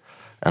together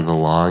and the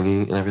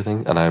longing and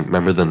everything. And I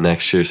remember the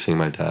next year seeing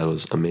my dad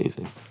was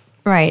amazing.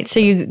 Right. So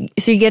you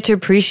get to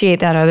appreciate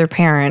that other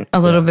parent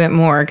a little bit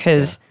more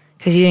because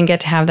you didn't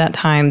get to have that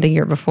time the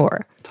year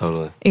before.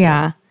 Totally.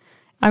 Yeah.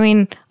 I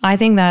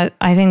think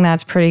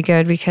that's pretty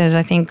good, because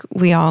I think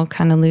we all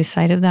kind of lose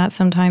sight of that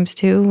sometimes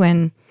too,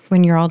 when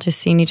you're all just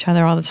seeing each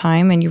other all the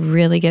time, and you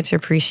really get to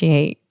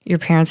appreciate your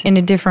parents in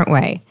a different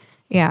way.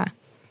 Yeah.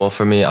 Well,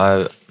 for me,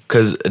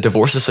 because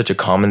divorce is such a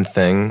common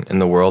thing in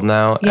the world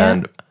now,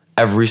 and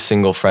every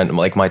single friend,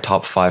 like my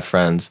top 5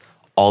 friends,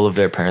 all of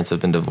their parents have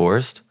been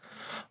divorced.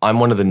 I'm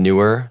one of the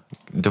newer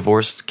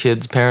divorced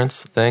kids'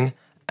 parents thing,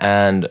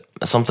 and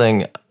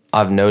something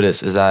I've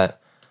noticed is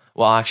that,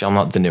 well, actually, I'm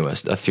not the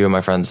newest. A few of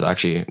my friends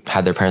actually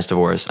had their parents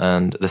divorced,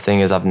 and the thing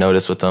is I've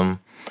noticed with them,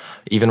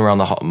 even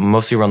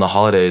mostly around the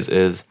holidays,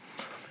 is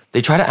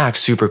they try to act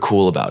super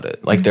cool about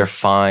it. Like they're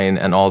fine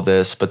and all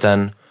this, but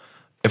then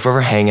if we're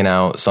ever hanging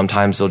out,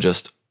 sometimes they'll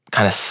just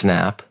kind of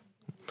snap,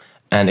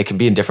 and it can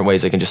be in different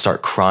ways. They can just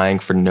start crying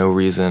for no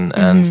reason.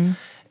 And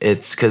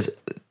it's because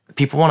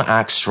people want to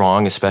act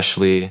strong,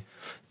 especially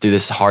through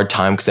this hard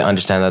time, because they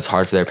understand that's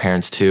hard for their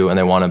parents too, and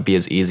they want to be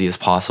as easy as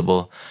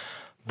possible.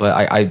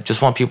 But I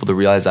just want people to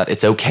realize that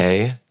it's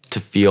okay to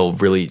feel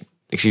really,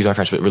 excuse my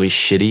French, but really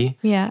shitty.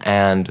 Yeah.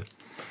 And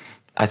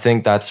I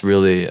think that's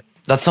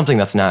something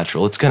that's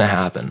natural. It's going to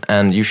happen.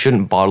 And you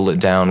shouldn't bottle it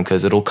down,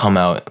 because it'll come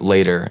out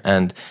later.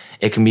 And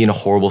it can be in a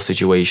horrible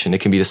situation.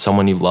 It can be to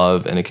someone you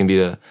love, and it can be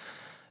to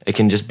it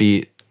can just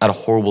be at a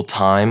horrible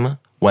time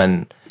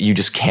when you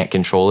just can't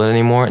control it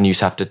anymore, and you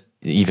just have to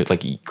even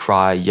like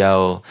cry,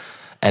 yell,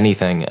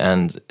 anything,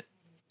 and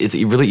it's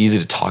really easy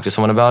to talk to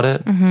someone about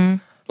it.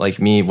 Like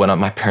me, when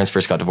my parents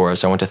first got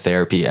divorced, I went to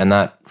therapy, and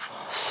that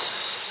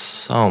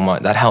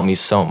helped me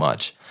so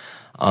much.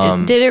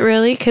 Did it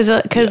really?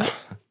 Because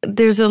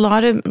there's a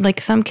lot of,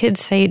 like, some kids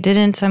say it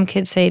didn't, some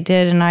kids say it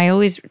did, and I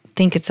always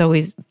think it's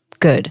always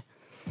good.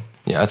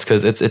 Yeah, it's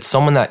because it's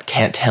someone that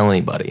can't tell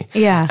anybody.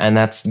 Yeah. And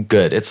that's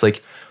good. It's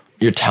like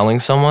you're telling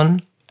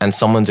someone and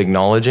someone's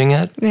acknowledging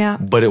it, Yeah.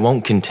 but it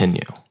won't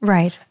continue.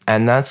 Right.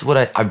 And that's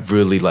what I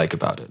really like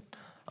about it.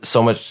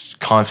 So much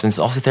confidence.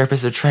 Also,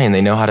 therapists are trained.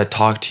 They know how to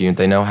talk to you.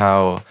 They know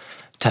how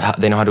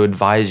to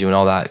advise you and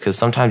all that. Because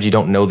sometimes you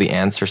don't know the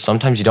answer.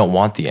 Sometimes you don't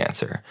want the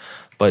answer.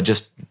 But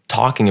just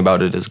talking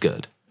about it is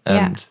good.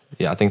 And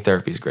I think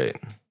therapy is great.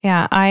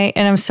 Yeah,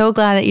 I'm so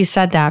glad that you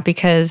said that,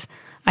 because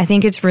I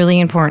think it's really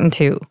important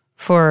too,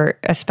 for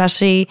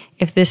especially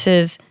if this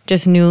is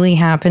just newly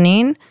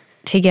happening,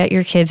 to get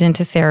your kids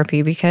into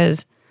therapy,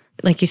 because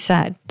like you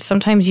said,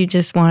 sometimes you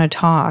just want to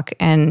talk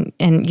and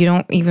you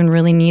don't even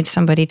really need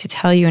somebody to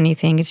tell you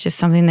anything. It's just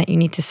something that you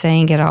need to say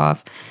and get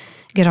off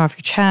your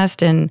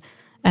chest and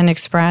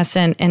express.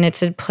 And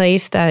it's a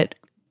place that,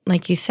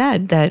 like you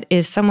said, that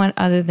is someone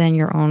other than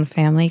your own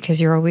family,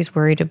 because you're always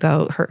worried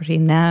about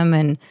hurting them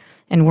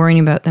and worrying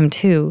about them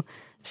too.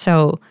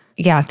 So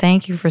yeah,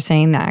 thank you for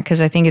saying that,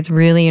 because I think it's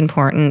really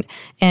important.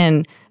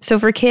 And so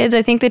for kids,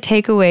 I think the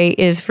takeaway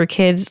is for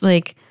kids,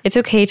 like, it's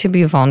okay to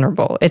be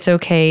vulnerable. It's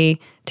okay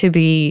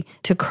to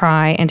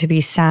cry and to be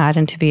sad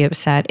and to be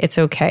upset. It's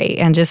okay.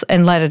 And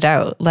let it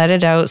out. Let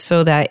it out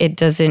so that it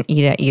doesn't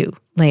eat at you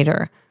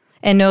later.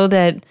 And know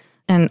that,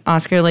 and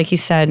Oscar, like you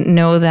said,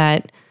 know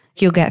that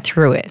you'll get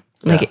through it.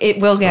 Like, it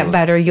will get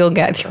better. You'll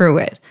get through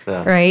it.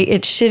 Yeah. Right?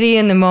 It's shitty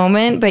in the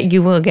moment, but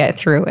you will get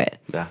through it.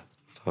 Yeah.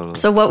 Totally.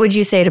 So what would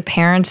you say to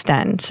parents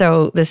then?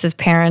 So this is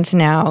parents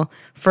now,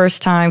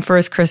 first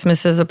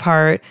Christmases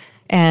apart,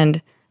 and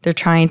they're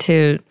trying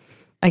to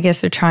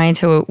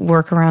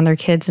work around their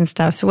kids and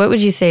stuff. So what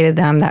would you say to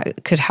them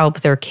that could help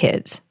their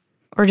kids,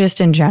 or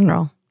just in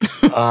general?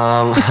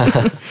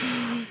 I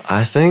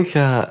think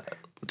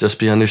just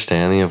be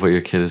understanding of what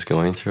your kid is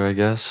going through, I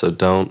guess. So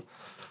don't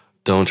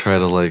try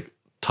to like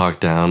talk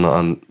down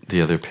on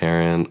the other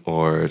parent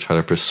or try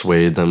to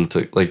persuade them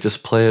to, like,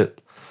 just play it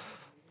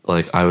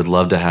like, I would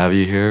love to have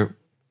you here,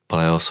 but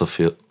I also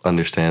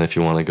understand if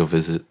you want to go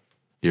visit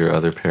your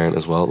other parent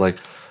as well. Like,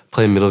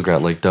 play middle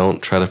ground. Like,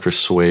 don't try to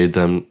persuade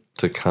them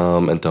to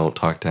come, and don't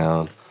talk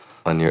down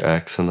on your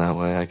ex in that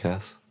way, I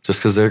guess. Just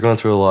because they're going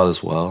through a lot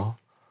as well.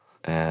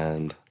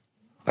 And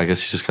I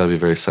guess you just got to be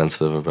very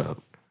sensitive about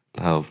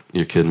how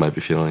your kid might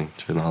be feeling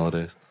during the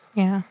holidays.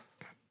 Yeah.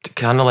 To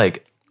kind of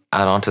like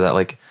add on to that,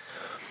 like,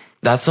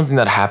 that's something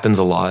that happens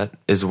a lot,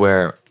 is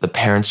where the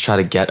parents try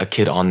to get a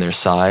kid on their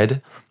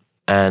side.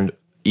 And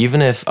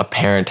even if a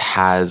parent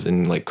has,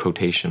 in like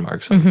quotation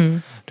marks, I'm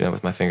doing that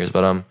with my fingers,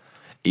 but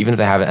even if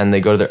they have it and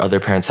they go to their other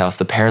parent's house,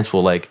 the parents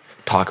will like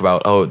talk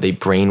about, oh, they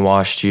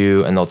brainwashed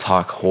you, and they'll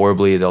talk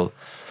horribly. They'll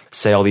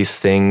say all these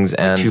things,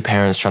 and two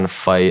parents trying to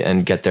fight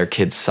and get their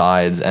kids'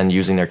 sides and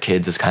using their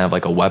kids as kind of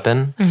like a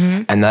weapon.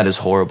 And that is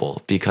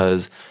horrible,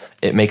 because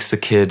it makes the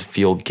kid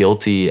feel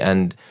guilty,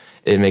 and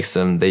it makes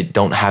them, they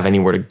don't have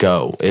anywhere to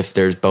go. If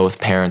there's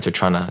both parents are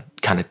trying to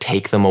kind of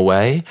take them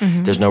away,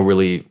 there's no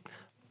really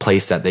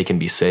place that they can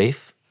be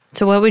safe.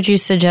 So what would you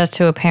suggest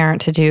to a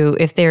parent to do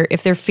if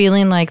they're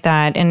feeling like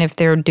that, and if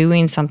they're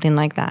doing something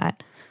like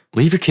that?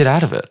 Leave your kid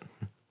out of it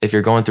if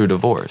you're going through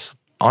divorce.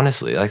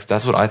 Honestly, like,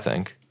 that's what I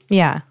think.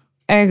 Yeah,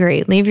 I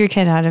agree. Leave your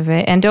kid out of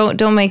it, and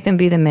don't make them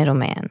be the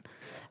middleman.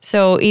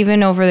 So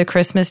even over the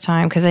Christmas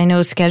time, because I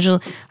know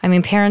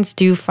parents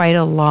do fight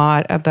a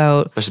lot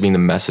about... Especially being the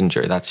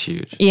messenger, that's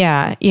huge.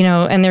 Yeah,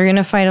 and they're going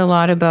to fight a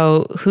lot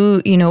about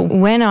who,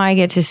 when I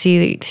get to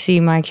see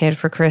my kid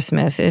for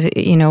Christmas,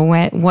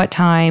 what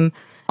time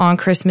on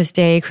Christmas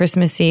Day,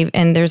 Christmas Eve,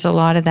 and there's a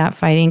lot of that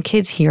fighting.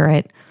 Kids hear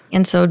it.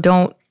 And so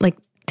don't,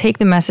 take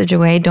the message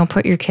away. Don't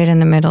put your kid in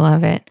the middle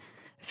of it.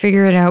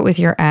 Figure it out with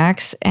your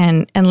ex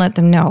and let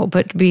them know.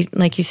 But be,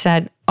 like you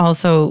said,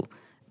 also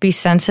be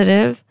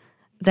sensitive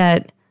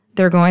that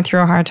they're going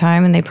through a hard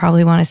time, and they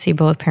probably want to see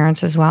both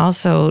parents as well.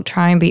 So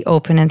try and be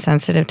open and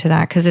sensitive to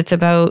that, because it's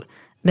about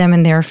them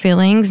and their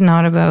feelings,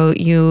 not about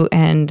you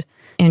and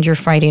you're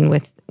fighting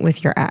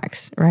with your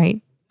ex,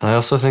 right? I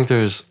also think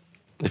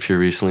if you're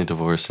recently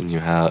divorced and you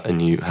have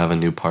a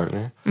new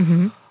partner,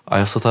 I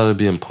also thought it'd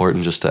be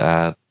important just to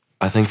add,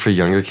 I think for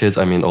younger kids,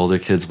 older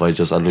kids might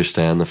just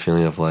understand the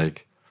feeling of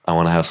like, I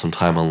want to have some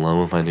time alone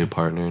with my new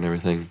partner and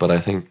everything. But I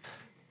think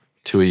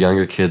to a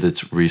younger kid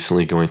that's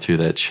recently going through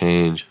that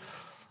change,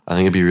 I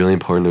think it'd be really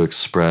important to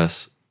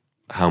express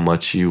how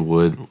much you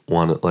would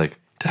want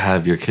to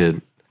have your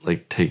kid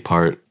take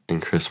part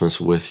in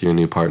Christmas with your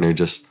new partner,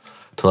 just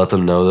to let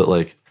them know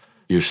that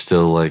you're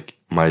still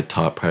my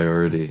top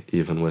priority,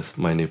 even with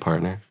my new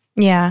partner.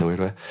 Yeah. In a weird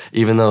way.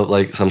 Even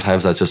though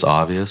sometimes that's just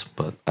obvious,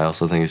 but I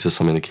also think it's just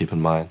something to keep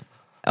in mind.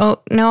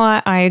 Oh, no,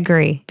 I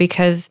agree,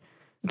 because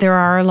there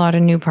are a lot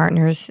of new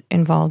partners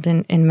involved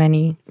in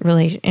many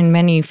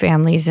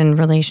families and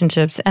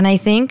relationships. And I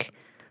think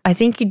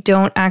you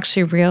don't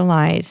actually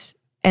realize,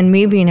 and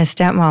me being a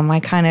stepmom, I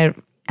kind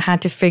of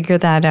had to figure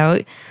that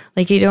out.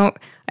 Like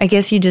I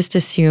guess you just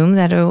assume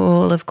that, oh,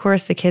 well, of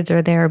course the kids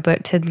are there,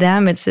 but to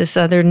them, it's this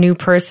other new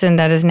person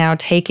that is now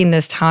taking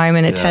this time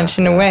and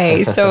attention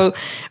away. So,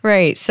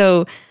 right.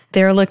 So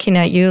they're looking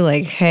at you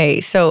like,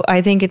 hey, so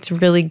I think it's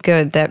really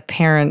good that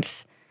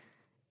parents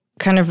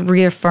kind of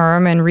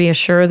reaffirm and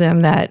reassure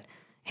them that,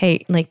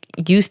 hey, like,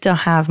 you still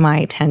have my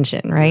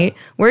attention, right?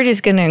 We're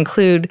just going to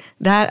include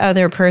that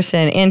other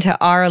person into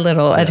our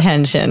little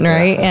attention,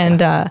 right?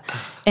 And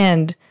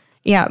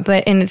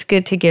it's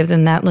good to give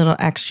them that little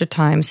extra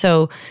time.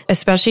 So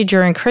especially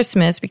during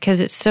Christmas, because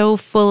it's so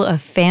full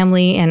of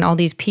family and all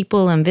these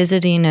people and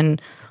visiting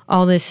and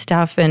all this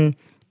stuff. And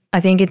I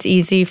think it's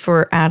easy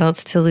for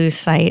adults to lose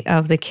sight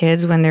of the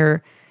kids when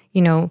they're,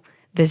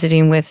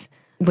 visiting with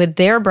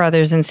their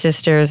brothers and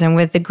sisters and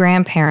with the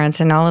grandparents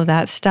and all of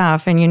that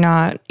stuff. And you're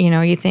not,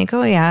 you think,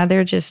 oh yeah,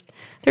 they're just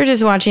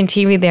watching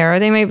TV there. Or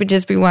they may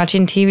just be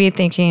watching TV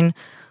thinking,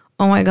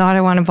 oh my God,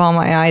 I want to bawl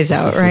my eyes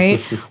out,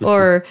 right?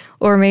 or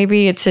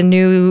maybe it's a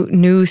new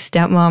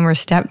stepmom or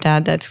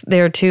stepdad that's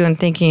there too and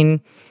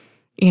thinking,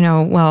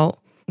 well,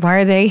 why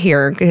are they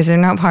here? Because they're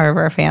not part of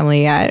our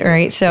family yet,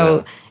 right?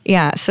 So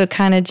so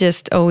kind of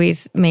just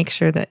always make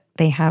sure that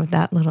they have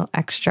that little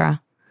extra.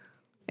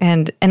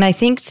 And I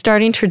think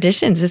starting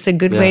traditions is a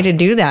good way to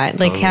do that.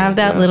 Like have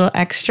that little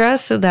extra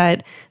so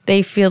that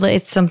they feel that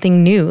it's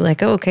something new.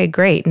 Like, oh, okay,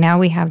 great. Now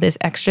we have this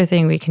extra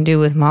thing we can do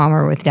with mom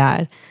or with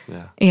dad.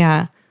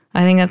 Yeah.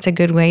 I think that's a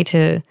good way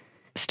to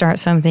start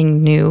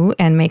something new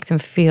and make them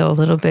feel a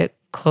little bit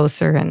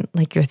closer and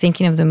like you're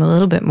thinking of them a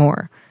little bit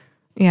more.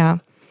 Yeah.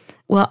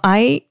 Well,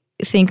 I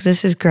think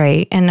this is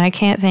great, and I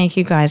can't thank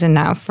you guys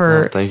enough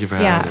for thank you for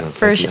having me.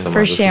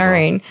 for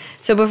sharing. Awesome.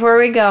 So before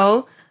we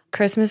go,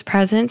 Christmas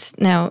presents.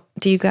 Now,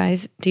 do you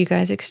guys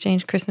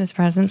exchange Christmas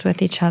presents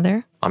with each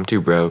other? I'm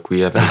too broke. We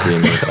have an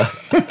agreement.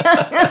 We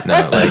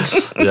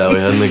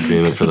had an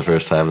agreement for the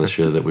first time this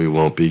year that we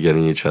won't be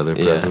getting each other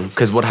presents.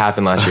 Because what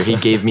happened last year? He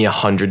gave me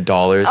 $100.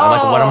 I'm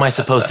like, what am I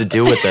supposed to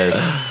do with this?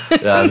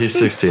 He's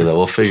 16 though.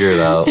 We'll figure it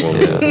out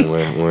when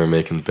we're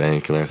making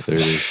bank in our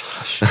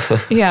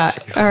 30s. Yeah.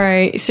 All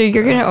right. So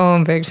you're gonna owe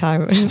him big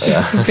time.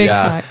 Big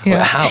time. Yeah.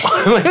 Well, how?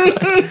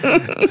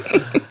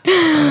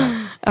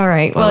 All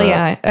right.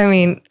 Well, I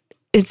mean,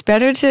 it's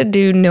better to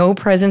do no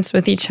presents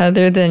with each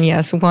other than,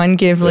 one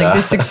give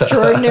this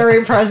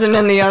extraordinary present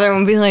and the other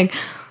one be like,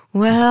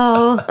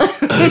 well.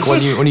 Like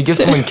when you give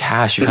someone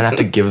cash, you kind of have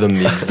to give them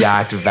the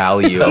exact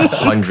value of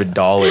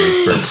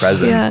 $100 for a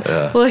present.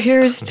 Yeah. Well,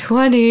 here's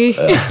 20.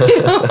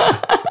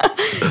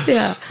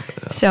 Yeah.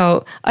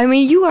 So, I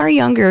mean, you are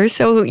younger,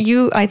 so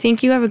I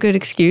think you have a good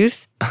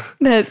excuse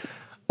that,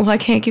 well, I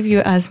can't give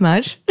you as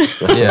much.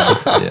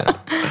 Yeah.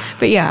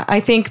 But I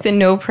think the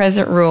no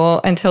present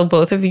rule until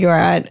both of you are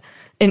at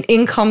an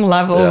income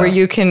level where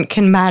you can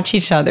match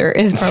each other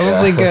is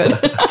probably good.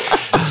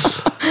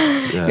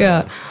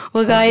 Yeah.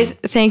 Well, guys,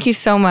 thank you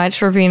so much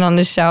for being on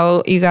the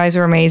show. You guys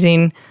were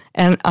amazing.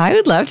 And I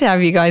would love to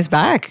have you guys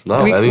back.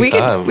 No, we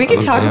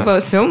could talk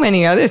about so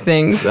many other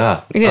things.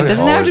 Yeah. It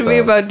doesn't have to be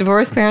about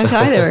divorced parents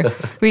either.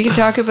 We could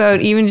talk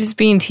about even just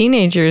being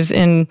teenagers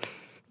and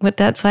what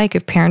that's like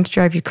if parents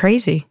drive you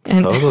crazy.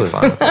 And totally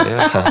fine.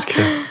 Yeah, sounds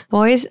good.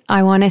 Boys,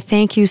 I want to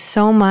thank you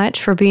so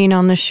much for being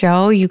on the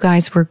show. You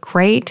guys were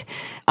great.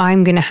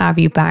 I'm going to have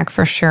you back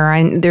for sure.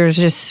 And there's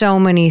just so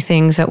many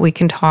things that we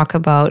can talk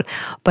about.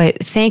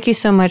 But thank you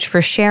so much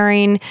for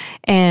sharing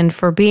and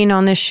for being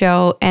on the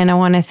show. And I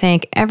want to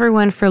thank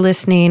everyone for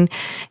listening.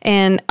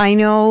 And I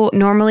know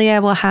normally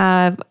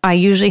I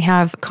usually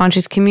have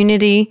Conscious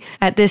Community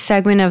at this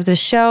segment of the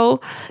show.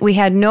 We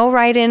had no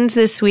write-ins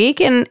this week.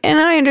 And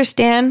I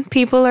understand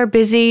people are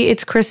busy.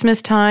 It's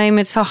Christmas time.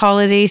 It's a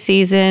holiday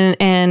season.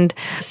 And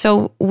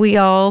so we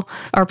all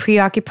are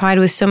preoccupied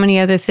with so many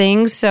other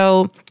things.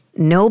 So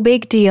no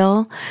big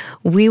deal.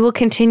 We will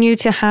continue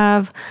to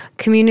have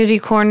Community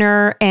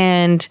Corner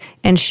and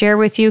share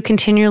with you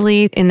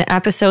continually in the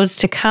episodes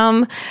to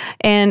come.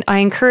 And I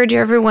encourage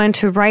everyone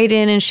to write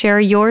in and share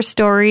your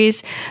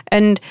stories.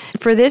 And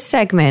for this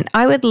segment,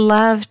 I would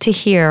love to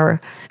hear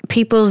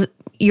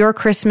your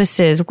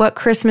Christmases, what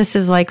Christmas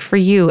is like for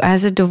you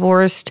as a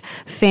divorced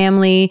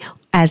family,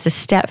 as a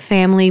step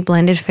family,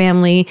 blended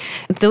family.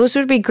 Those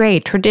would be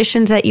great.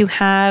 Traditions that you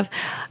have,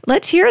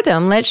 let's hear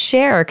them. Let's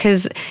share,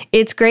 because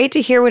it's great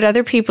to hear what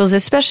other people's,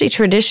 especially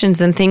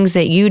traditions and things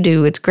that you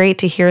do. It's great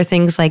to hear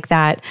things like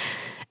that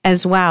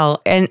as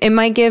well. And it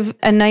might give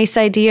a nice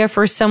idea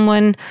for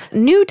someone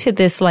new to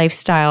this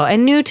lifestyle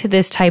and new to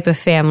this type of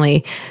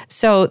family.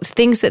 So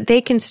things that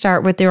they can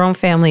start with their own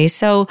families.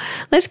 So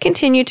let's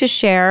continue to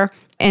share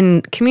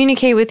and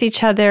communicate with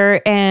each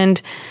other and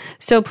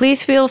So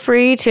please feel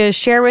free to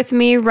share with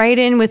me, write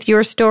in with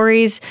your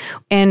stories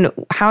and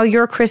how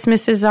your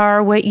Christmases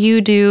are, what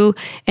you do.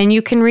 And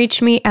you can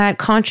reach me at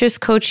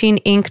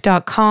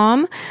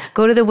consciouscoachinginc.com.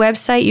 Go to the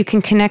website. You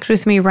can connect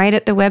with me right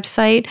at the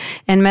website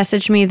and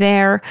message me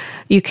there.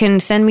 You can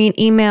send me an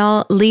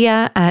email,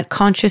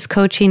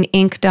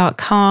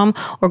 leah@consciouscoachinginc.com,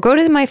 or go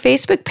to my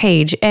Facebook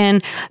page.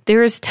 And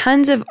there's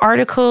tons of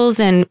articles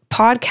and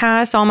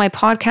podcasts. All my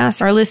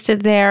podcasts are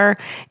listed there,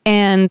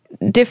 and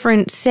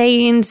different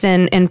sayings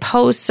and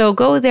posts. So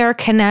go there,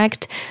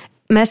 connect,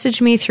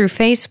 message me through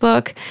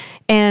Facebook.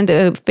 And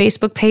the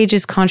Facebook page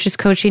is Conscious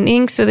Coaching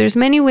Inc. So there's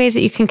many ways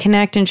that you can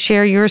connect and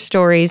share your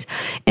stories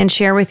and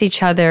share with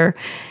each other.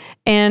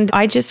 And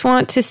I just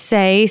want to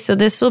say, so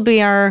this will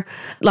be our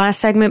last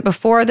segment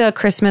before the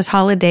Christmas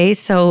holidays.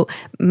 So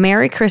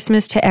Merry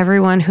Christmas to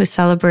everyone who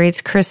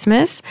celebrates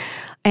Christmas,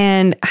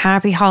 and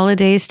happy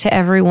holidays to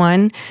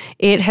everyone.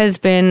 It has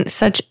been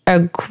such a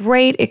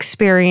great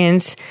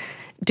experience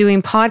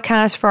doing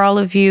podcasts for all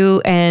of you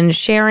and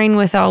sharing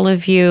with all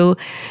of you.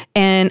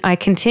 And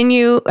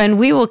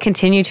we will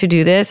continue to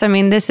do this. I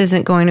mean, this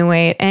isn't going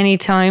away at any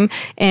time.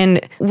 And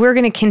we're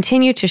going to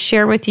continue to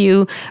share with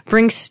you,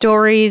 bring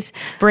stories,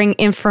 bring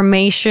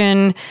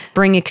information,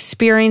 bring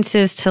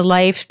experiences to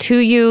life to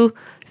you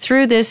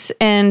through this.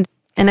 And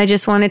I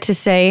just wanted to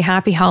say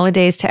happy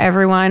holidays to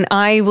everyone.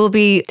 I will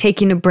be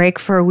taking a break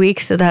for a week,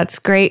 so that's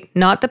great.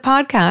 Not the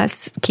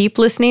podcasts. Keep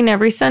listening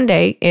every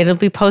Sunday. It'll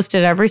be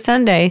posted every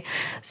Sunday.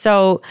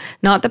 So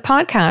not the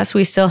podcast.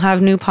 We still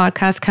have new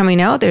podcasts coming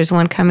out. There's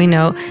one coming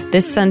out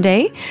this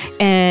Sunday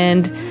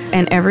and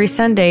every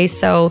Sunday.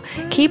 So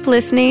keep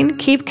listening,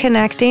 keep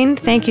connecting.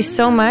 Thank you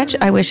so much.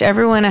 I wish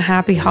everyone a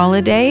happy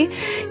holiday,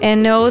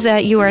 and know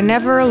that you are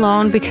never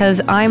alone,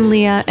 because I'm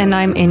Leah and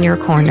I'm in your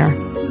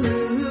corner.